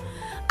 So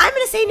I'm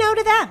gonna say no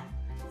to them.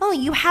 Molly,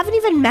 you haven't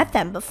even met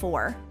them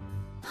before.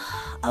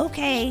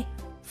 Okay,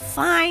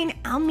 fine,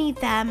 I'll meet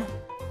them.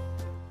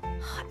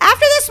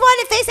 After this one,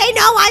 if they say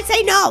no, I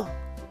say no.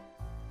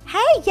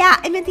 Hey, yeah,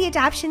 I'm at the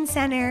adoption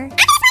center.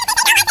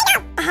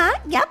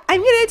 Yep, I'm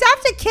gonna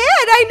adopt a kid,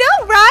 I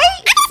know,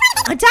 right?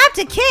 Adopt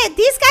a kid?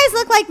 These guys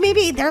look like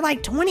maybe they're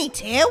like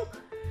 22.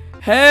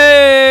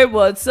 Hey,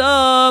 what's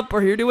up?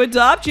 We're here to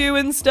adopt you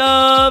and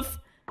stuff.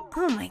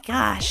 Oh my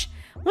gosh.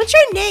 What's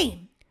your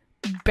name?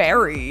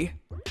 Barry.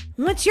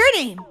 What's your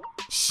name?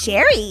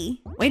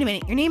 Sherry. Wait a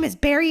minute, your name is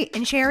Barry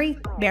and Sherry?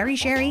 Barry,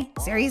 Sherry?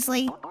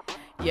 Seriously?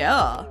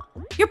 Yeah.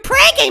 You're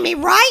pranking me,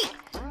 right?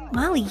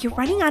 Molly, you're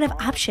running out of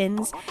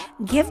options.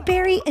 Give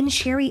Barry and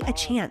Sherry a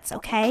chance,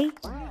 okay?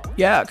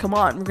 Yeah, come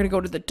on. We're gonna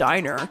go to the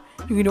diner.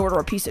 You can order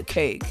a piece of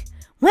cake.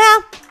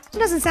 Well, it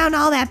doesn't sound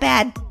all that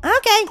bad.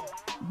 Okay,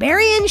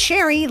 Barry and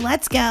Sherry,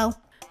 let's go.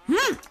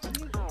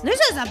 This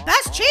is the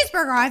best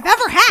cheeseburger I've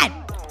ever had.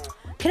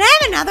 Can I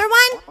have another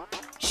one?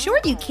 Sure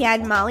you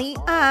can, Molly.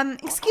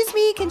 Excuse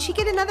me, can she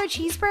get another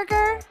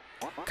cheeseburger?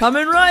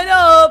 Coming right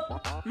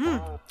up.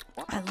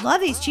 I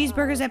love these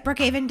cheeseburgers at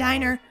Brookhaven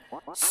Diner.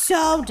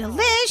 So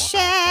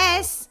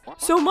delicious.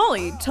 So,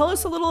 Molly, tell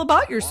us a little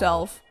about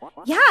yourself.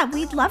 Yeah,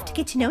 we'd love to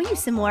get to know you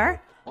some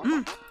more.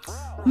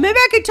 Maybe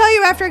I could tell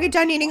you after I get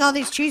done eating all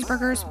these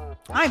cheeseburgers.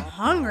 I'm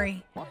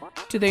hungry.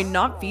 Do they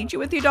not feed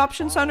you at the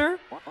adoption center?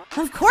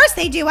 Of course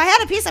they do. I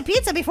had a piece of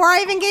pizza before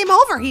I even came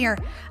over here.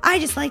 I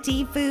just like to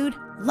eat food.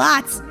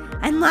 Lots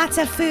and lots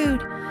of food.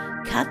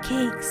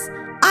 Cupcakes,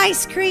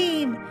 ice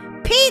cream,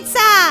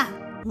 pizza.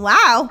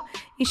 Wow,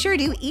 you sure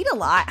do eat a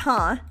lot,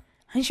 huh?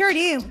 I sure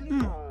do.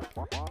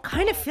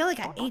 Kind of feel like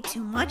I ate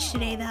too much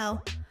today,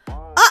 though.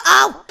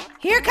 Uh-oh!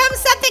 Here comes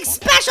something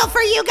special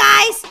for you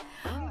guys!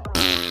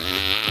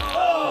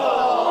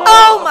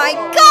 Oh my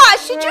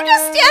gosh! Did you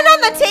just stand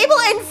on the table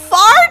and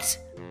fart?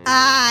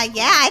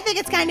 Yeah, I think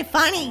it's kind of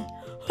funny.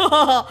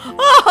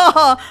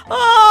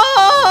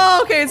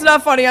 Okay, it's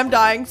not funny. I'm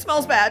dying.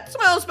 Smells bad.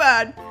 Smells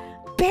bad.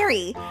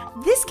 Barry,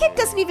 this kid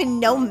doesn't even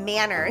know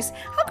manners.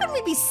 How could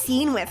we be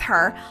seen with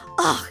her?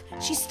 Ugh,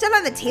 she stood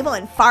on the table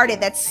and farted.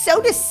 That's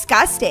so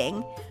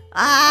disgusting.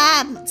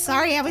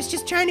 Sorry, I was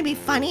just trying to be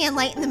funny and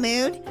lighten the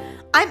mood.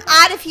 I'm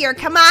out of here.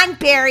 Come on,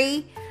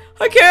 Barry.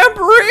 I can't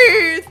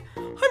breathe.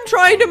 I'm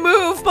trying to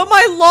move, but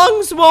my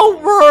lungs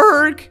won't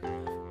work.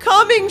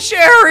 Coming,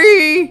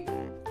 Sherry.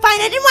 Fine,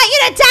 I didn't want you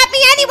to adopt me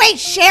anyway,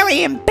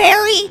 Sherry and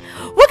Barry.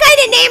 What kind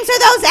of names are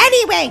those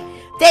anyway?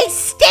 They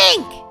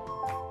stink.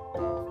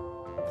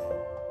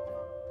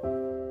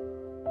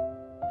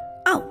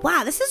 Oh,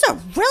 wow, this is a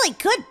really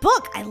good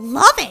book. I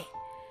love it.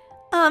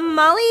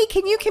 Molly,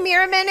 can you come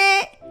here a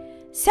minute?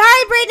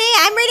 Sorry, Brittany,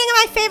 I'm reading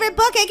my favorite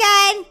book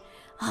again.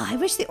 Oh, I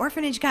wish the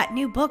orphanage got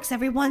new books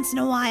every once in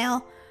a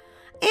while.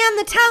 And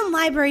the town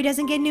library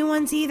doesn't get new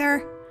ones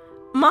either.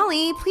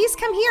 Molly, please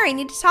come here. I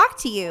need to talk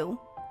to you.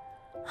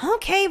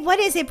 Okay, what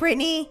is it,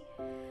 Brittany?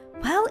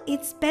 Well,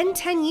 it's been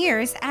 10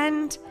 years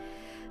and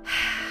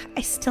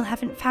I still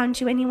haven't found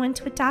you anyone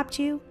to adopt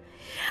you.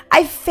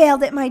 I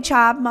failed at my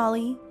job,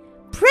 Molly.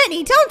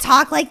 Brittany, don't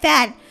talk like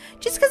that.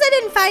 Just because I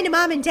didn't find a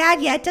mom and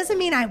dad yet doesn't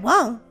mean I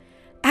won't.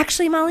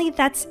 Actually, Molly,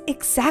 that's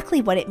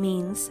exactly what it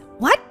means.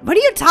 What? What are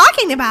you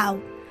talking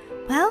about?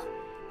 Well,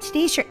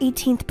 today's your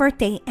 18th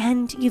birthday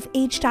and you've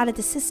aged out of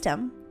the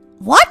system.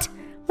 What?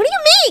 What do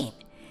you mean?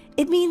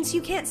 It means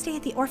you can't stay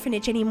at the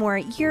orphanage anymore.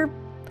 You're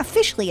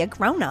officially a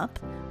grown-up.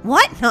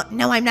 What?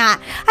 No, I'm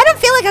not. I don't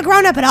feel like a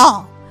grown-up at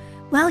all.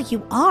 Well,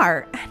 you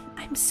are.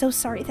 I'm so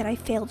sorry that I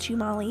failed you,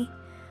 Molly.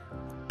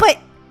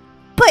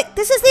 But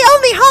this is the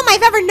only home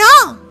I've ever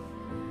known.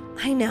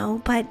 I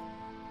know, but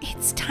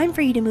it's time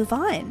for you to move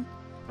on.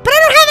 But I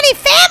don't have any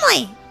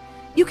family.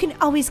 You can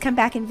always come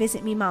back and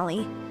visit me,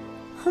 Molly.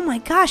 Oh my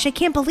gosh, I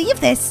can't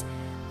believe this.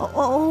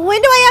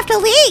 When do I have to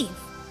leave?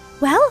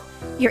 Well,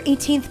 your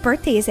 18th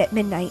birthday is at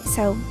midnight,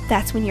 so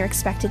that's when you're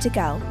expected to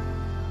go.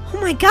 Oh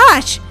my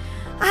gosh.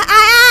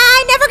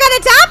 I never got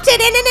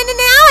adopted and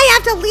now I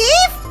have to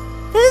leave?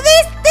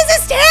 This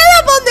is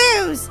terrible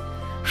news.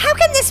 How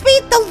can this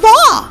be the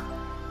law?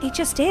 It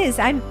just is.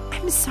 I'm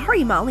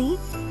sorry, Molly.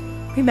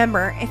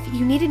 Remember, if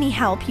you need any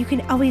help, you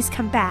can always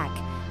come back.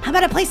 How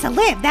about a place to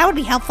live? That would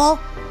be helpful.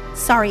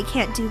 Sorry,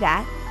 can't do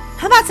that.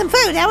 How about some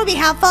food? That would be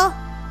helpful.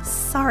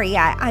 Sorry,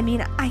 I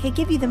mean, I could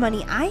give you the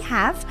money I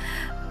have,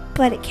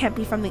 but it can't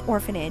be from the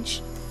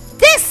orphanage.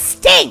 This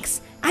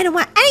stinks! I don't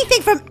want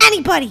anything from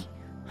anybody.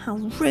 How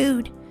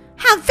rude.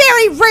 How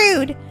very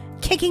rude.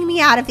 Kicking me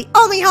out of the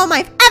only home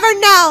I've ever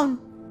known.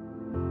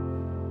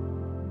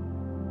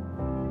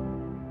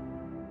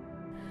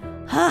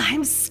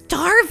 I'm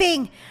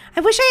starving.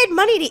 I wish I had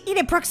money to eat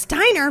at Brooks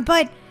Diner,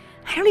 but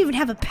I don't even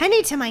have a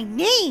penny to my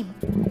name.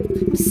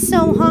 I'm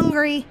so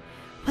hungry.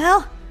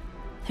 Well,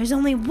 there's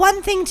only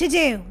one thing to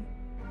do.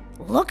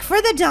 Look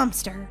for the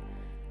dumpster.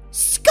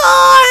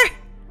 Score!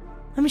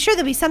 I'm sure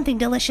there'll be something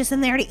delicious in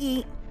there to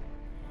eat.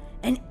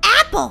 An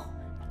apple!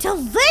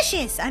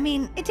 Delicious! I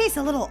mean, it tastes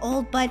a little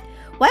old, but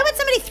why would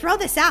somebody throw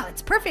this out?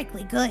 It's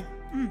perfectly good.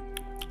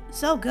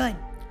 So good.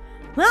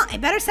 Well, I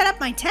better set up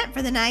my tent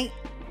for the night.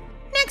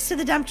 Next to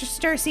the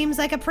dumpster seems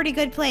like a pretty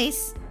good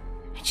place.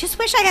 I just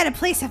wish I had a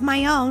place of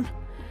my own.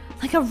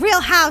 Like a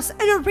real house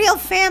and a real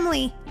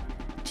family.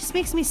 It just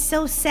makes me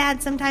so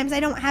sad sometimes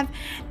I don't have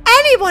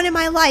anyone in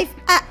my life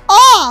at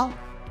all.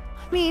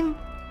 I mean,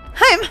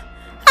 I'm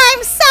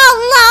so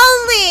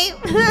lonely.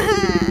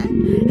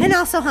 And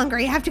also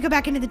hungry. I have to go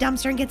back into the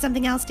dumpster and get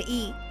something else to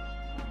eat.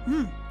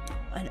 An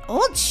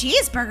old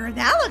cheeseburger.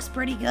 That looks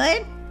pretty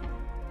good.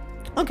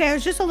 Okay,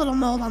 there's just a little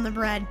mold on the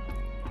bread.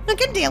 I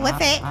can deal with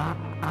it.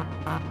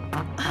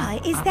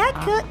 Is that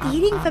girl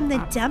eating from the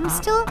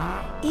dumpster?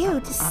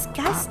 Ew,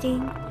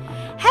 disgusting.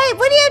 Hey,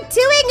 what are you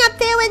doing up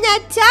there in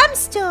that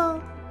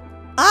dumpster?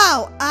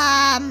 Oh,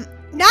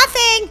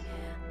 nothing.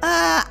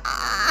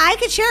 I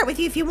could share it with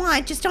you if you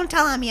want. Just don't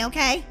tell on me,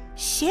 okay?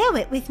 Share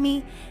it with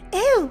me?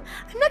 Ew,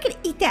 I'm not gonna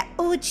eat that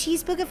old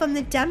cheeseburger from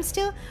the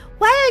dumpster.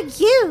 Why are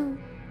you?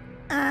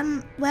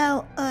 I'm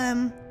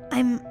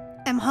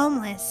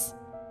homeless.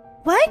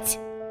 What?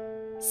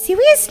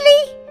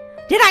 Seriously?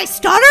 Did I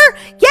stutter?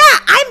 Yeah,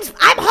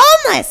 I'm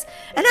homeless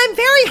and I'm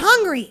very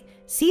hungry.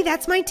 See,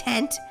 that's my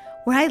tent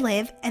where I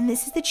live, and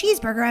this is the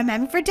cheeseburger I'm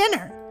having for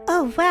dinner.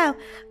 Oh, wow.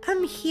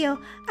 Here.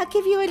 I'll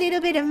give you a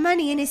little bit of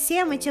money and a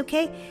sandwich,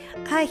 okay?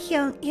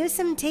 Here's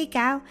some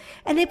takeout,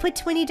 and I put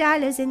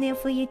 $20 in there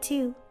for you,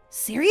 too.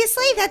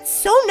 Seriously? That's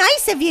so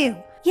nice of you.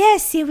 Yeah,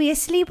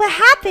 seriously. What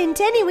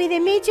happened anyway that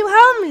made you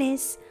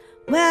homeless?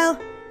 Well,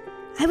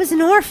 I was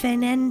an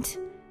orphan, and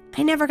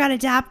I never got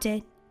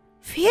adopted.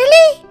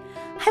 Really?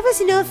 I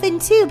was an orphan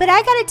too, but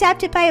I got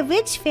adopted by a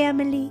rich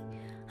family.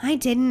 I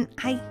didn't.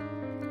 I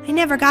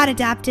never got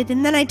adopted,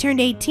 and then I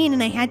turned 18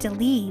 and I had to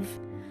leave.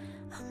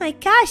 Oh my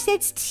gosh,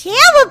 that's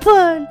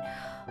terrible.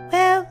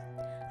 Well,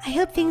 I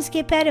hope things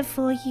get better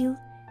for you.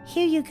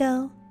 Here you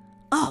go.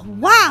 Oh,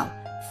 wow.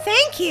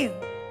 Thank you.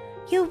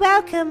 You're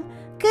welcome.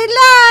 Good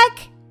luck.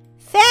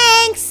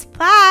 Thanks.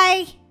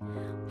 Bye.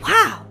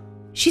 Wow.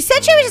 She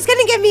said she was just going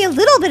to give me a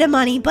little bit of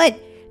money, but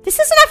this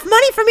is enough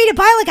money for me to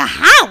buy like a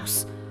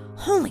house.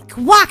 Holy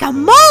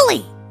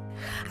guacamole!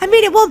 I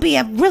mean, it won't be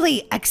a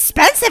really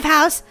expensive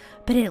house,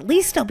 but at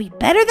least it'll be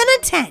better than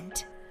a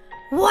tent.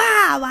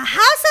 Wow, a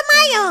house of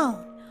my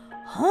own.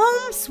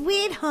 Home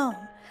sweet home.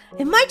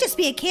 It might just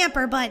be a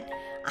camper, but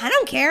I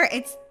don't care.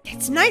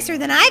 It's nicer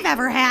than I've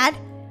ever had.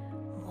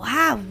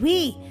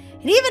 Wowee.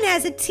 It even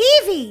has a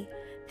TV.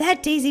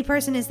 That Daisy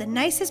person is the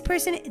nicest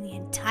person in the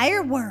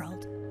entire world.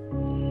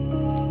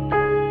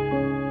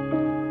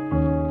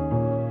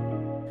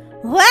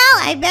 Well,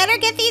 I better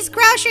get these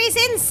groceries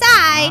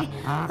inside.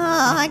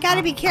 Oh, I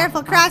gotta be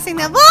careful crossing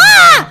the...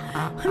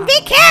 Ah!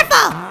 Be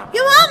careful!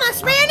 You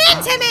almost ran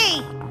into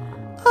me!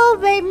 Oh,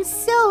 I'm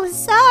so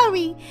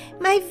sorry.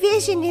 My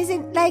vision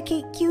isn't like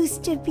it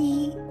used to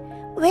be.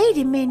 Wait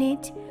a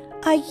minute.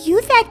 Are you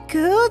that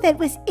girl that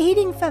was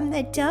eating from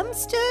the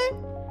dumpster?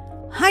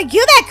 Are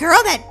you that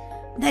girl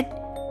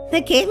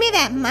that gave me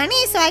that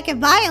money so I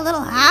could buy a little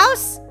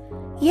house?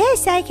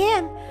 Yes, I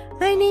am.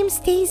 My name's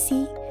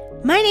Stacy.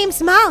 My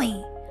name's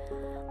Molly.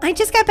 I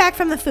just got back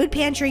from the food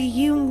pantry.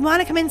 You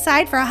want to come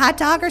inside for a hot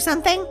dog or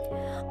something?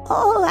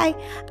 Oh,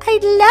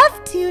 I'd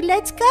love to.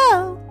 Let's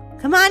go.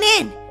 Come on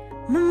in.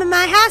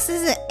 My house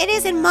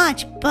isn't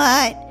much,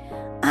 but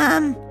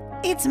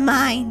it's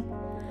mine.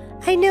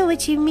 I know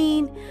what you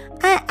mean.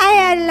 I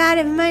had a lot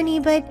of money,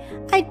 but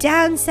I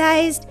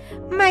downsized.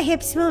 My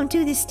hips won't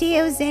do the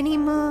stairs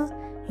anymore.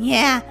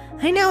 Yeah,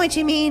 I know what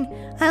you mean.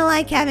 I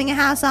like having a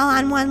house all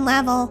on one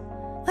level.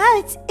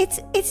 Well,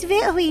 it's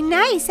very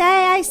nice.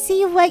 I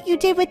see what you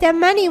did with the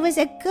money was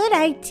a good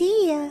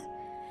idea.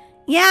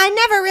 Yeah, I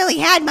never really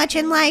had much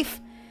in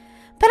life,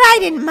 but I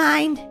didn't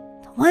mind.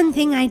 The one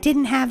thing I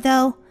didn't have,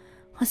 though,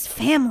 was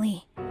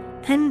family.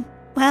 And,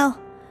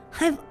 well,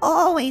 I've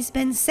always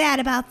been sad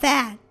about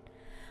that.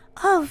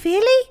 Oh,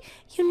 really?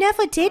 You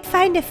never did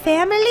find a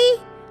family?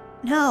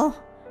 No,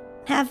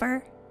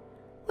 never.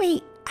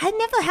 Wait, I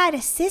never had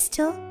a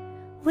sister.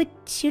 Would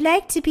you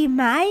like to be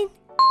mine?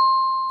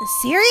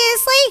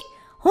 Seriously?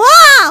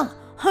 Wow!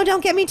 Oh,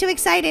 don't get me too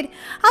excited.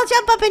 I'll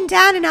jump up and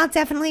down and I'll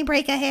definitely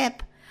break a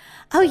hip.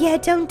 Oh yeah,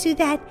 don't do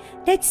that.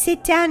 Let's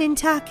sit down and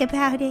talk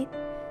about it.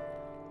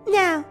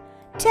 Now,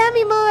 tell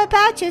me more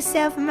about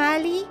yourself,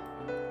 Molly.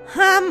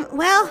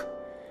 Well,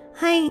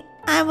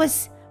 I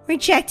was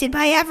rejected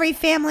by every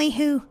family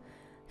who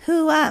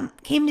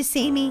came to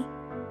see me.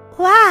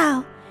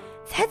 Wow,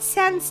 that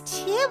sounds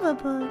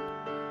terrible.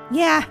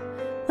 Yeah,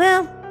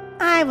 well,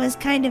 I was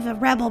kind of a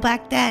rebel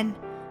back then.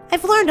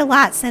 I've learned a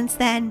lot since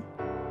then.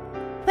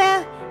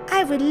 Well,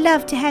 I would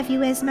love to have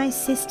you as my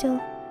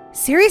sister.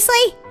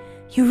 Seriously?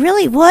 You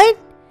really would?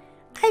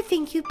 I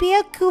think you'd be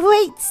a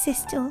great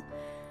sister.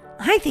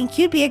 I think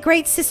you'd be a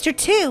great sister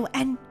too,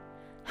 and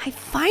I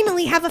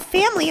finally have a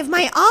family of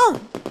my own.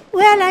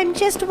 Well, I'm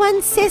just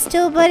one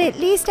sister, but at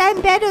least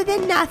I'm better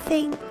than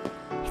nothing.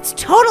 It's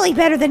totally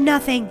better than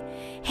nothing.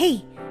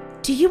 Hey,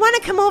 do you want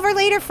to come over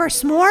later for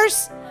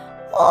s'mores?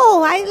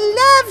 Oh, I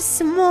love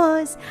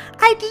s'mores.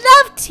 I'd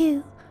love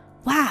to.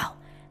 Wow,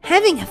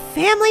 having a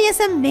family is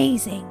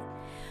amazing.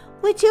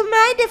 Would you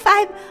mind if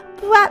I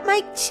brought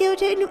my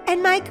children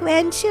and my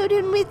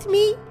grandchildren with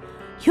me?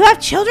 You have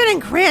children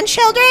and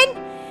grandchildren?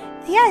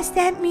 Yes,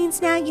 that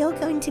means now you're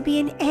going to be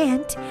an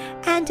aunt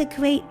and a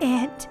great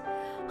aunt.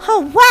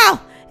 Oh, wow,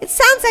 it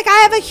sounds like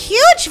I have a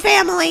huge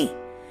family.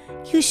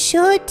 You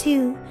sure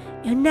do.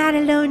 You're not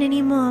alone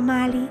anymore,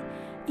 Molly.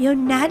 You're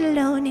not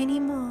alone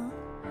anymore.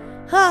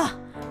 Oh,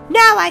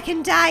 now I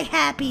can die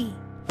happy.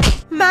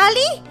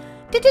 Molly?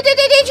 Did you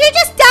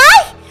just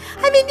die?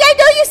 I mean, I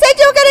know you said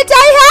you were gonna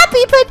die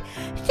happy, but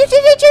did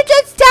you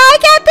just die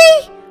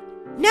happy?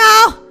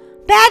 No,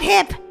 bad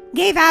hip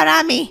gave out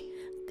on me.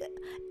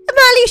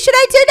 Molly, should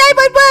I do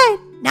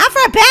 911? Not for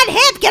a bad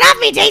hip. Get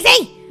off me,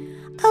 Daisy.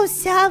 Oh,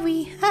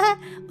 sorry.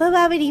 We're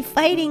already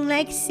fighting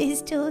like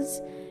sisters.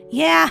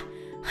 Yeah,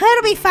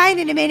 it'll be fine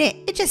in a minute.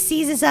 It just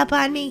seizes up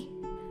on me.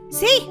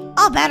 See?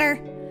 All better.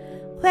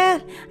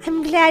 Well,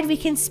 I'm glad we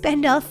can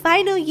spend our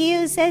final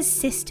years as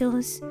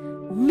sisters.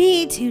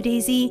 Me too,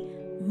 Daisy.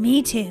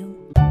 Me too.